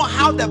don't know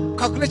how the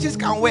calculations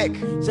can work.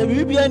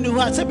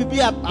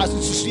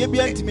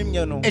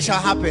 It shall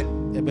happen.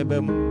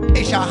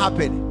 It shall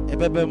happen.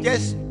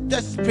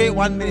 Just pray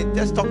 1 minute.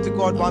 Just talk to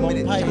God 1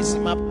 minute. Just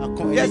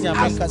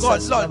ask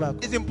God, Lord,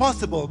 it's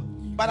impossible,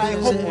 but I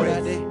hope for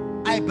it.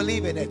 I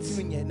believe in it.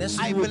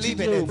 I believe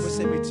in it.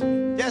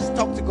 Just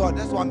talk to God.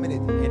 Just 1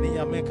 minute. I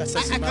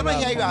cannot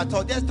hear you at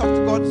all. Just talk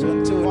to God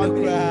 1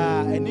 minute.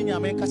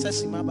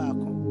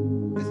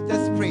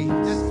 Just pray.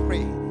 Just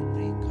pray.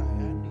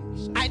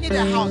 I need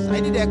a house. I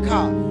need a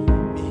car.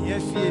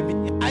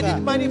 I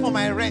need money for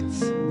my rent.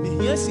 I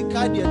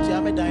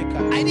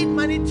need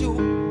money to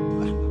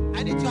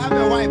have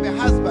a wife, a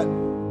husband.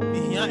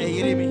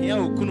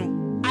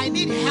 I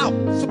need help,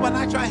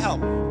 supernatural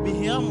help.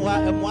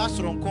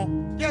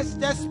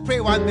 Just pray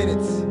 1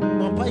 minute.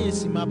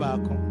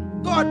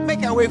 God,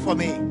 make a way for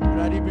me.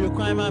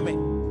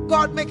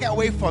 God, make a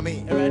way for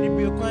me.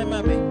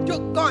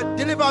 God,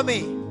 deliver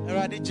me.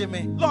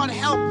 Lord,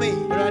 help me.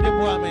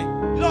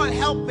 Lord,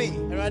 help me.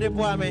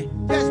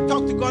 Just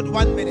talk to God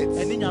 1 minute.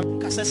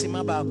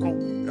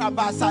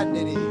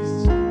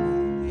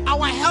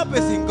 Our help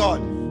is in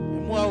God.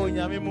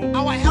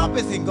 Our help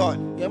is in God.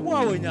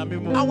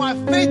 Our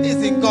faith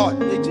is in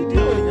God.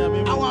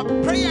 Our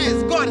prayer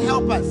is God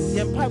help us.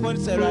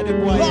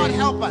 Lord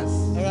help us.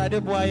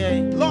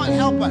 Lord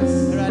help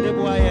us.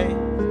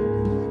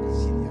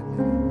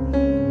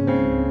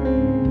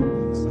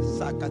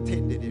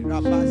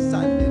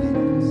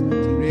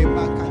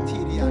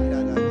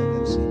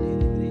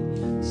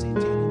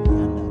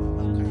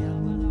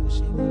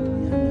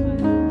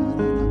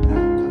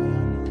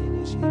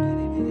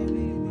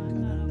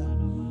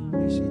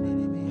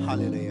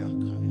 Hallelujah.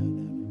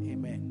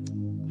 Amen.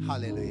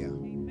 Hallelujah.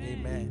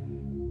 Amen.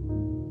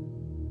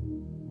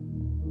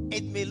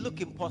 It may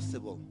look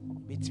impossible.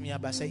 It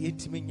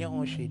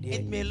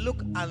may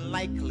look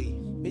unlikely.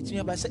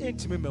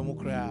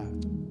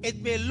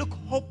 It may look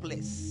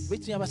hopeless.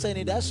 But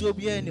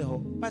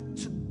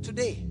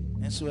today,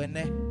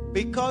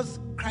 because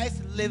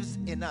Christ lives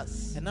in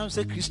us,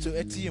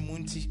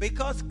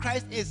 because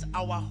Christ is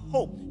our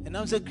hope,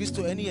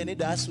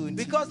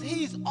 because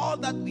He is all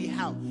that we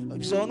have,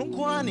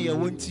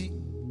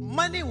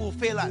 money will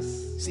fail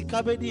us,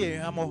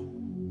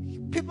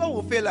 people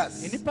will fail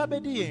us,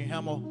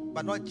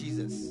 but not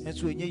Jesus.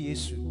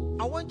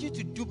 I want you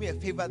to do me a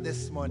favor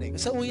this morning,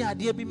 as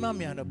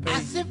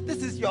if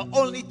this is your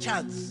only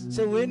chance.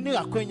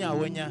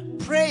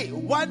 Pray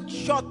one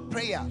short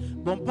prayer.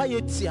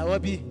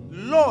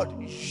 Lord,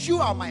 you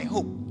are my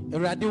hope.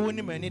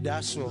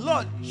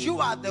 Lord, you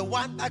are the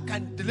one that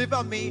can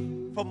deliver me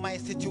from my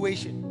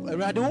situation.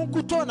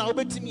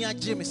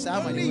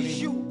 Only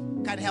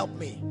you can help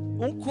me.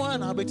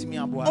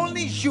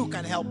 Only you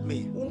can help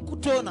me.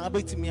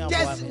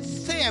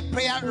 Just say a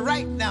prayer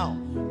right now.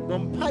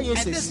 And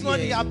this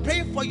morning you are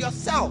praying for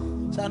yourself.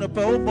 You are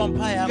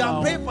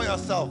praying for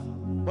yourself.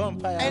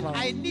 And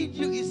I need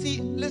you. You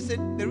see,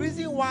 listen, the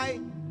reason why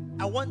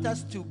I want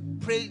us to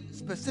pray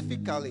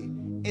specifically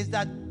is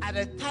that at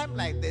a time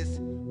like this,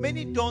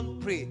 many don't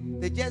pray.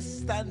 They just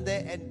stand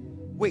there and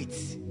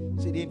wait.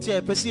 We are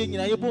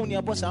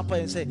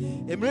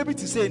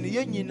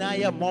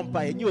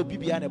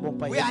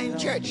in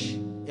church.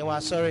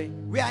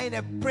 We are in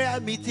a prayer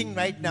meeting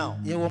right now.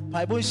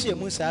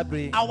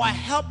 Our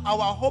help,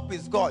 our hope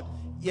is God.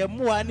 The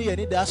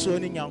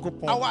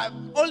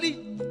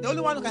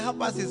only one who can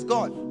help us is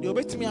God. And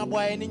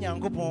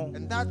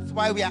that's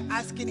why we are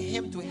asking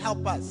Him to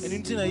help us.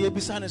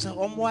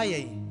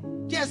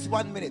 Just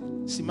 1 minute.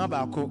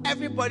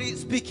 Everybody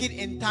speaking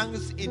in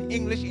tongues, in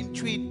English, in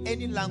Twi,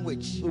 any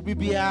language.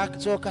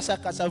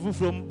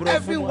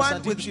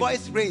 Everyone with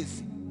voice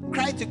raised,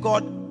 cry to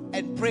God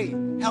and pray.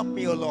 Help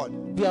me, O Lord.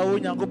 Shall we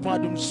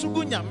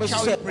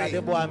pray?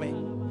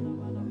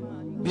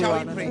 Shall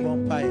we pray?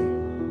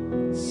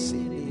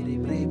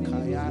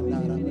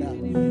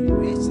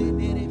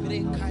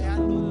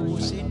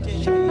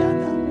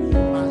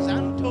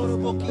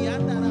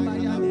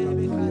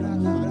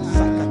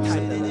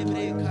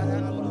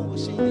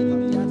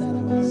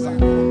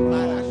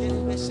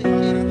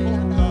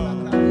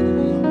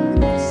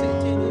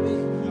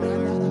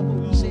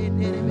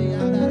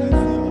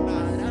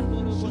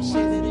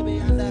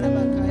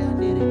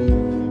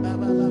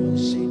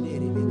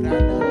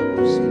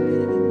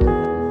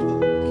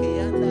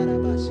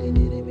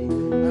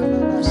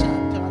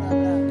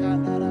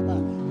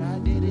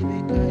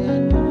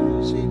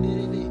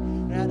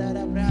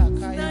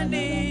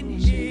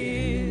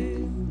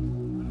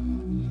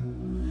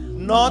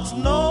 not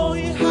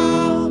knowing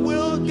how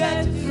we'll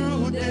get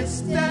through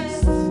this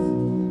test,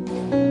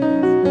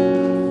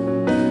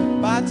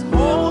 but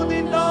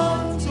holding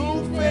on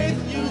to faith,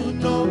 you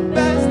know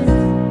best.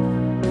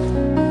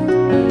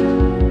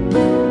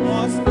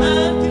 Cause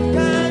nothing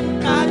can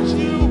catch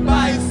you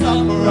by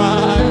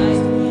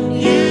surprise.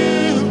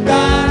 You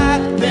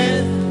got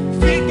this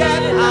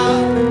figured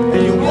out,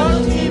 and you're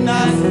watching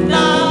us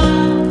now.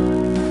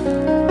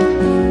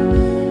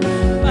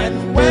 And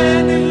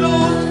when it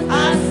looks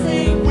as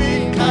if we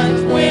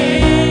can't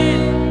win,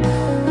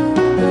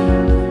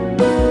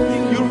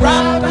 you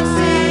wrap us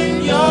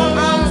in your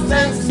arms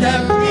and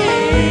step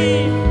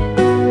in.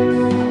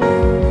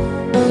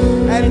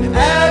 And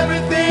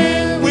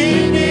everything we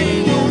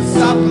need you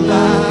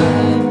supply.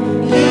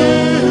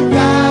 You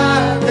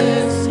got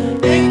this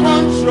in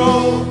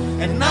control,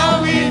 and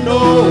now we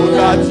know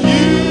that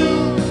you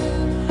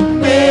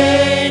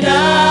made a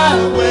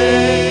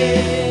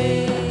way.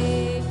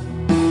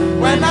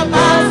 When our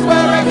backs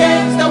were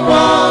against the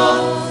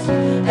walls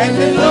and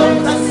it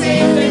looked as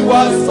if it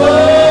was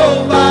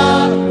over,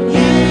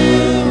 you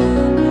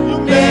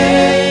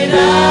made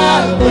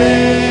a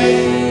way.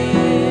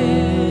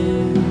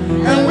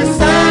 And we're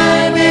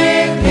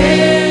standing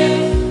here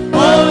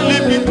only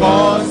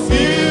because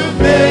you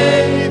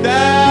made a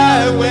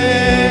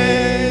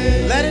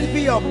way. Let it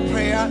be your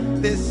prayer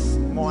this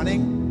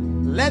morning.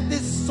 Let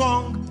this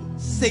song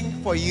sing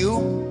for you.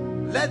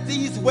 Let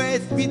these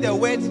words be the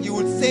words you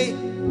would say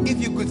if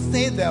you could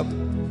say them.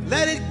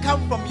 Let it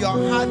come from your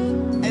heart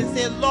and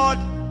say, Lord,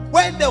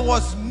 when there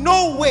was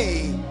no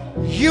way,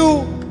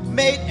 you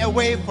made a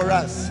way for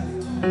us.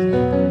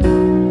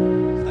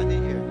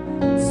 Standing here.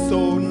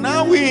 So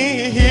now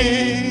we're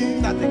here,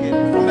 Start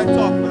again. From the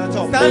top. From the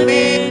top.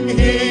 standing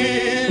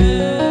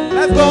here.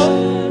 Let's go.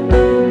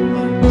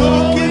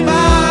 Looking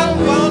back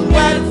on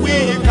when we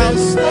can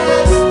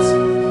first,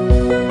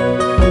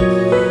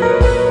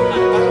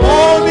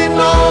 holding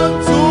on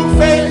to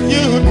faith,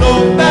 you know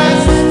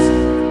best.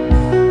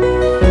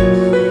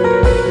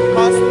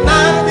 Cause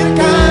nothing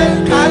can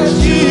catch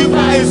you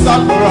by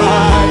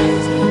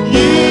surprise.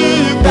 You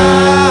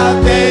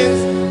got things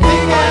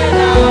figured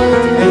out,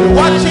 and you're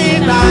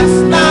watching us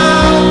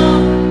now.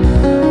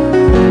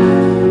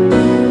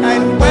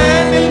 And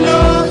when it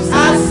looks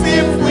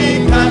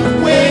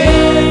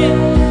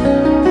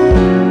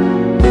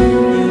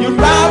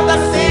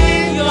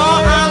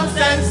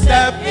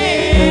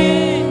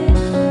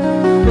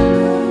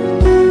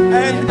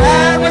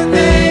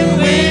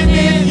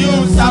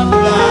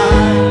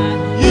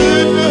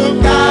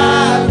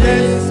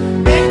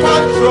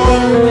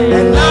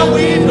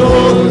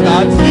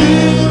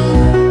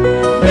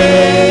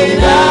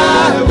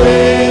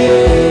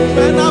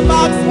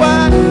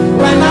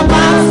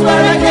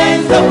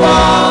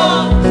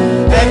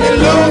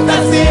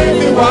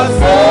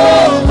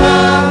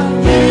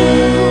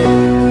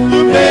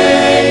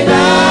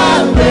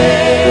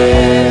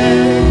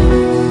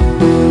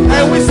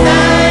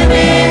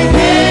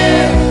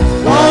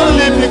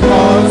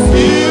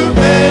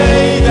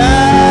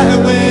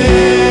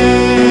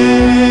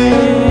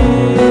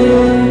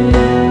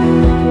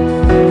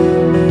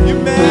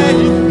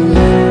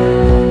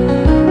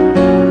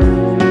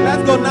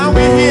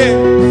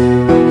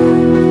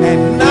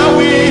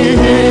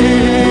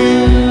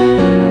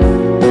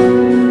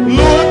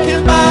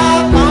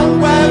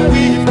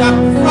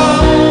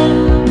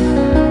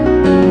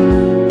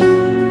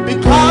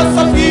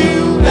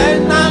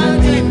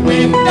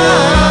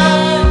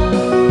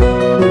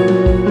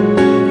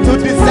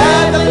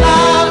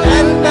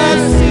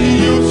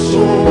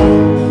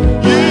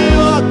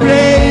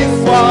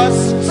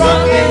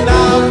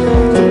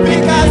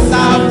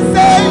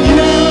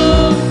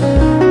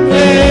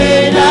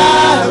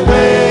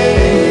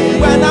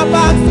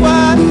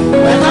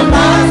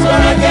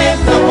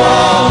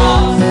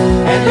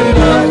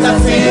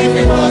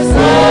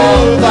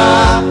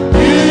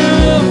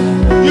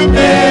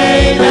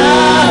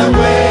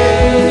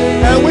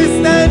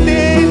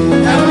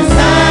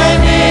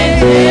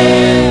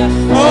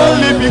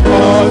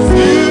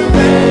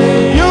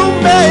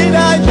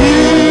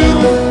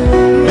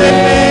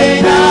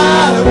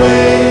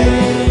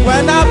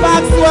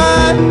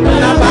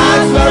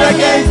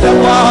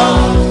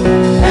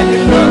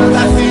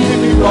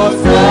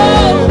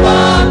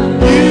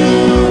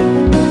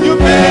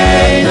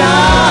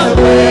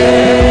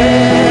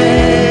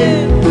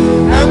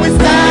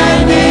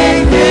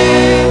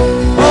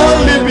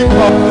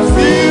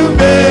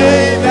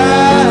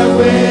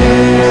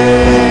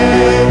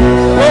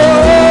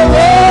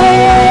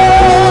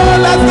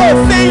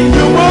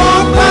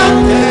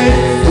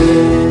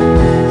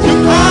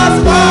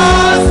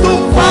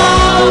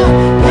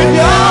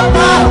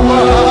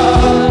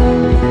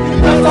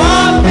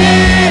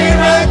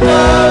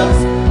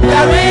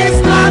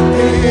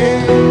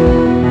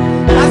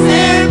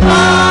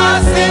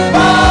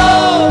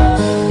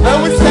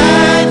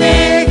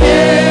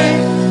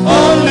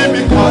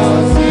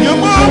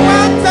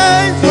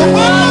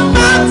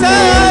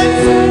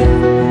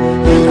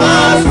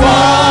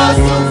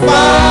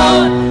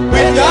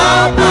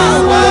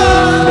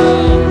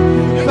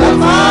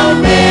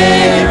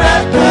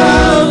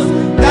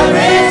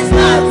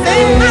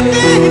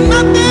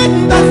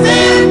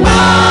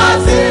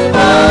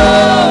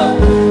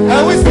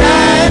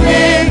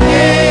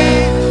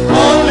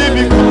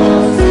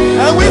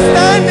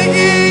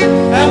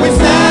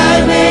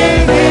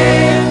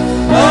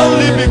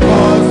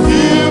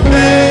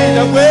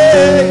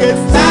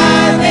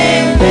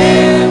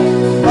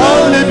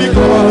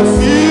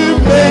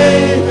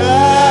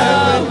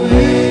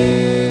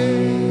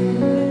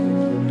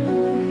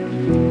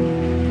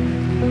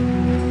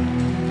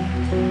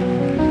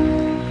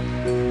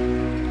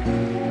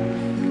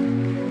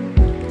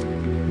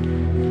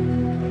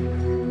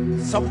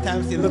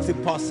Sometimes it looks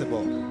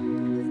impossible.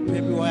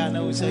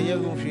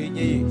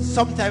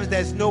 Sometimes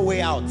there's no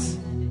way out.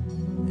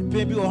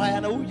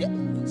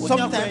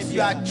 Sometimes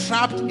you are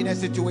trapped in a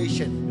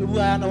situation.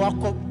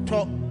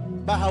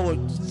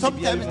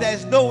 Sometimes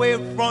there's no way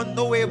in front,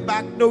 no way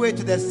back, no way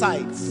to the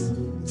sides.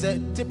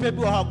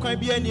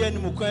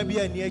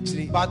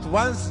 But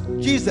once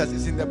Jesus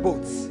is in the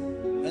boat,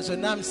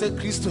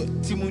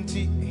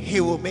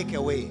 He will make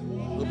a way.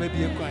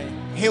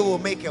 He will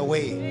make a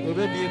way.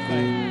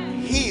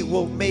 He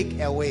will make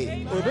a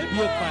way.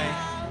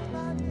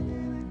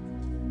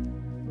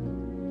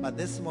 But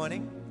this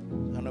morning,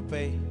 you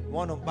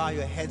want to bow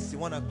your heads, you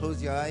want to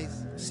close your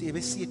eyes.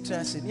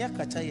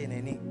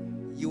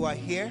 You are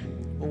here.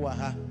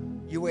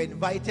 You were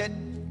invited.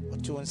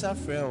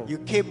 You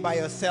came by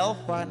yourself.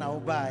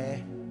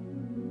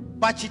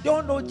 But you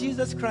don't know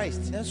Jesus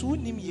Christ as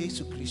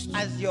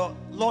your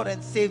Lord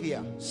and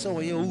Savior.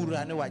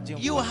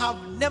 You have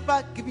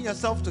never given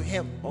yourself to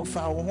Him.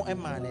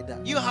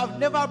 You have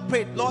never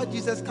prayed, Lord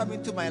Jesus, come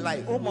into my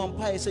life.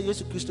 As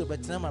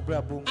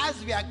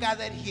we are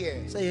gathered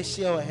here,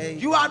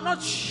 you are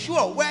not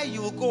sure where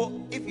you will go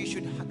if you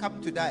should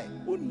come to die.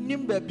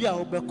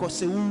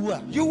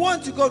 You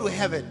want to go to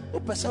heaven,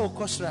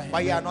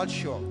 but you are not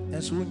sure.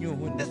 This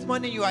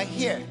morning you are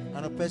here,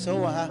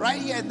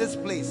 right here in this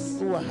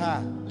place.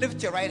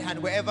 Lift your right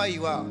hand wherever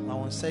you are. You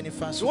want to say,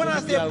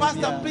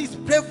 Pastor, please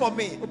pray for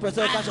me.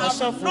 I have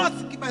not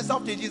given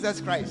myself to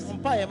Jesus Christ.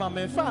 I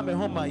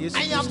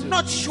am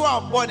not sure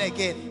I'm born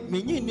again.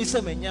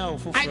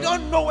 I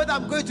don't know whether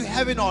I'm going to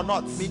heaven or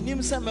not.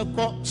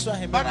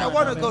 But I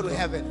want to go to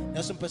heaven.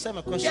 Just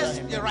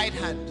your right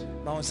hand.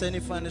 I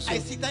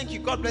see, thank you,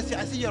 God bless you.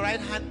 I see your right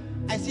hand.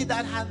 I see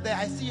that hand there.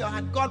 I see your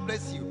hand. God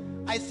bless you.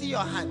 I see your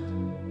hand.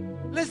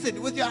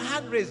 Listen, with your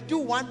hand raised, do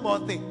one more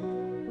thing.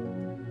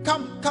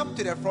 Come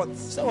to the front.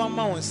 Yes,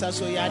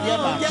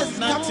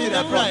 come to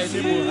the front.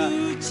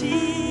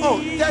 Oh,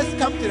 just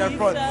come to the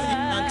front.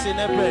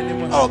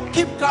 Oh,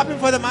 keep clapping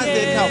for them as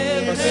they come.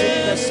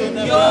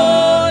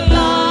 Your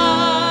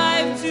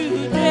life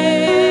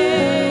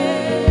today,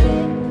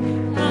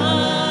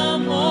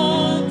 I'm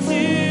on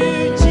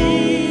to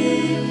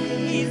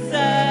Jesus.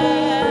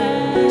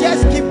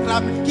 Just keep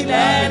clapping, keep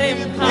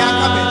clapping.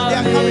 They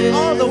are coming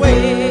all the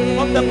way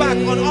from the back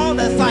on all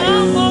the sides.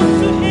 Come on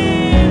to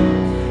Him.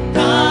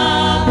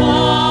 Come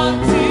on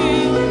to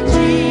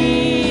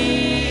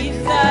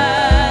Jesus.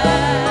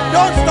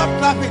 Don't stop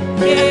clapping.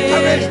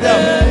 Encourage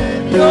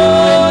them. Your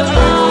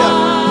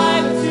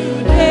life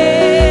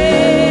today.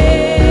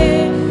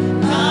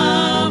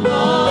 Come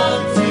on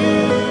to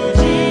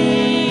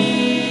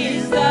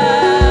Jesus.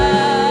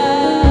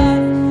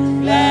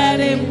 Let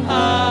Him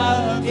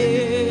have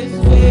His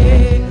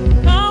way.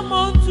 Come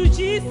on to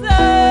Jesus.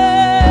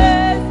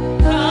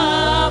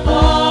 Come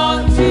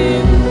on to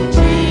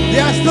Jesus. They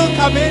are still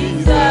coming.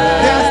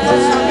 They are still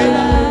coming.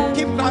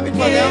 Keep clapping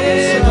for them.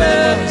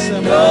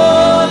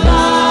 Your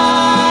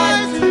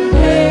life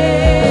today.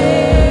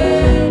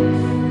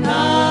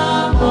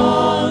 Come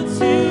on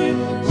to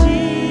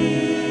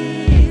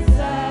Jesus.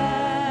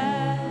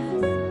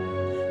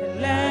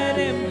 Let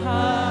Him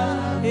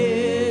have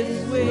His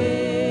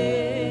way.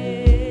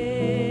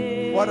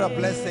 What a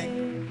blessing.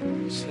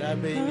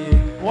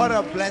 What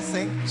a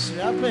blessing.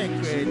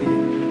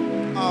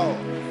 Oh.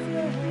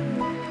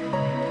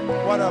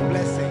 What a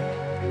blessing.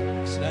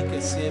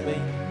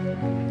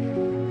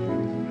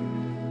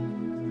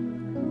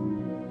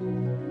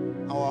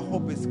 Our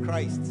hope is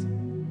Christ.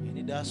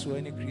 And as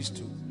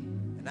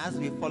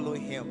we follow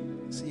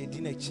Him,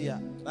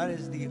 that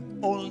is the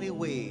only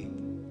way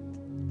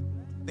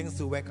things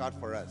will work out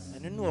for us.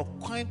 I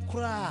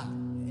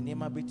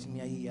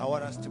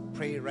want us to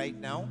pray right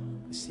now.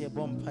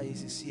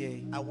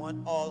 I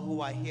want all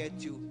who are here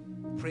to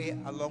pray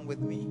along with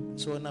me.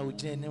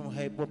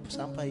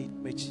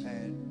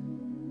 And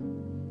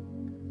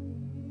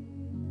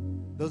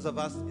those of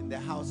us in the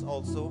house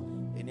also,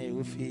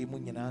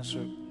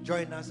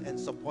 join us and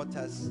support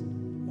us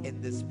in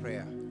this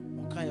prayer.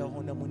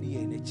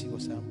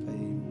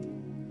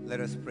 Let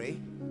us pray.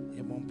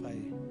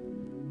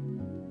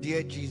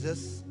 Dear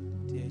Jesus,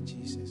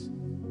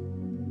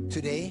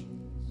 today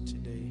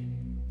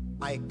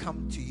I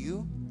come to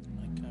you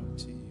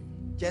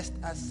just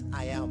as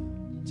I am.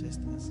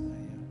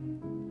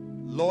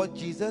 Lord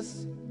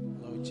Jesus,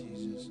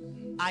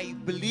 I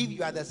believe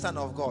you are the Son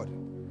of God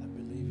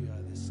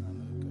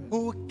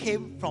who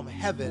came from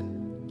heaven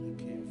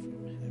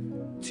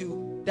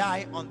to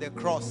die on the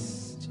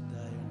cross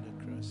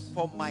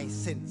for my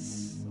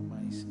sins.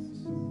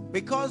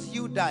 Because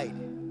you died,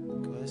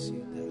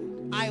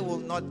 I will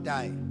not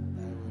die.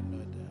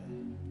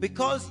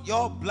 Because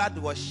your blood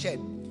was shed,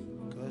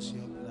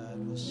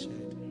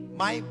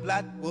 my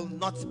blood will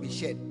not be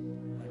shed.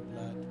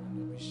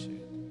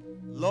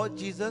 Lord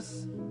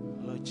Jesus,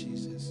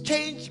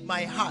 change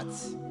my heart.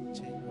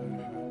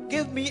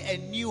 Give me a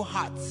new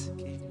heart.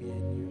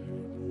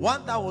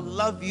 One that will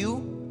love you,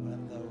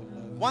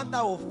 one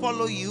that will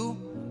follow you,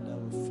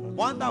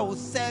 one that will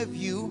serve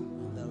you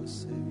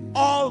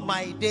all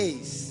my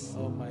days.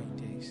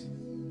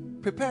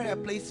 Prepare a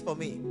place for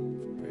me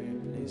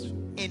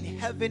in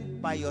heaven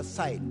by your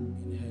side,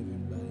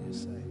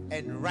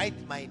 and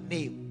write my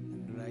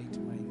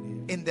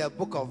name in the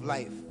book of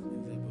life.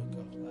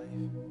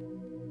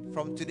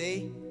 From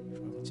today,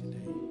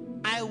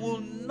 I will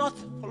not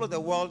follow the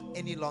world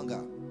any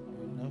longer.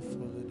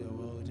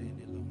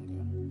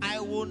 I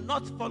will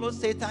not follow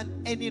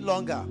Satan any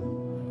longer.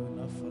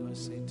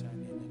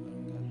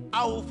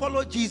 I will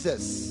follow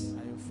Jesus.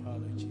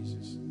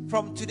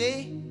 From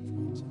today,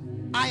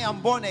 I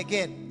am born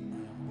again.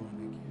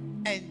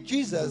 And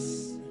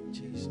Jesus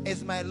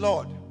is my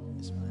Lord,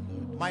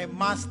 my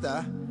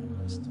Master,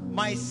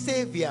 my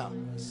Savior,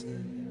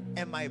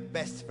 and my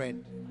best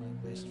friend.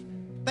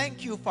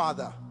 Thank you,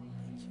 Father,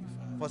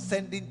 for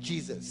sending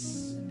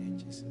Jesus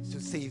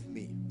to save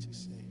me.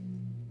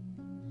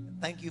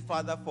 Thank you,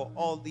 Father, for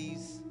all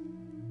these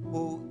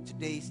who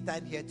today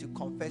stand here to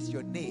confess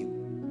your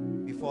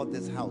name before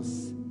this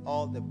house.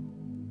 All the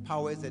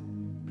powers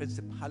and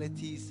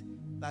principalities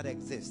that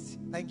exist.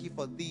 Thank you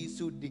for these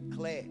who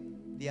declare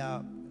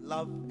their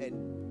love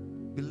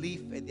and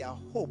belief and their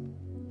hope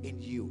in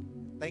you.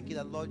 Thank you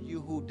that, Lord, you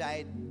who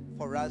died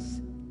for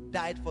us,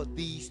 died for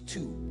these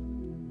too.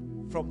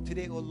 From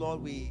today, oh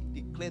Lord, we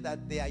declare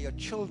that they are your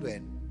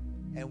children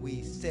and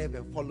we serve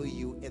and follow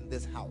you in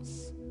this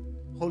house.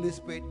 Holy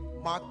Spirit,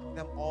 mark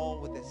them all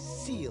with a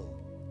seal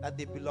that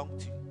they belong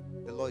to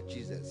the Lord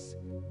Jesus.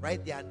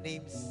 Write their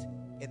names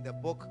in the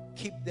book.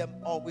 Keep them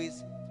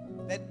always.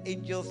 Let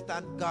angels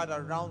stand guard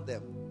around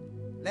them.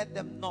 Let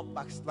them not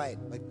backslide,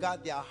 but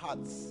guard their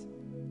hearts.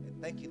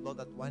 And thank you, Lord,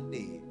 that one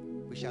day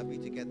we shall be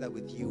together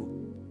with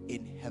you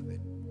in heaven.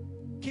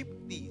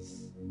 Keep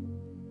these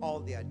all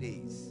their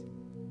days.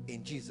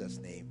 In Jesus'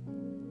 name,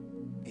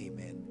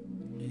 amen.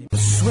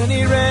 When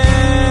he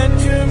ran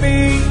to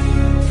me,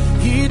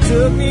 he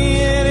took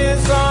me in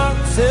his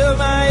arms, held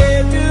my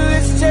head to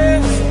his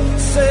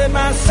chest, said,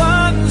 my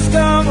son's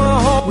come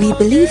home. We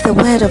believe the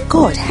word of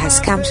God has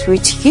come through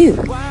to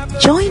you.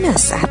 Join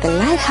us at the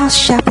Lighthouse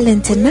Chapel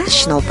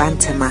International,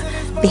 Bantama,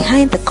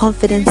 behind the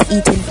Confidence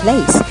Eating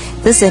Place.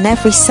 This is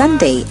every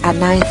Sunday at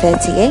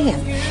 9:30 a.m.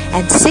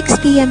 and 6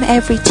 p.m.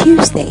 every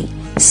Tuesday.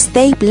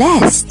 Stay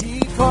blessed. He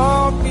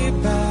called me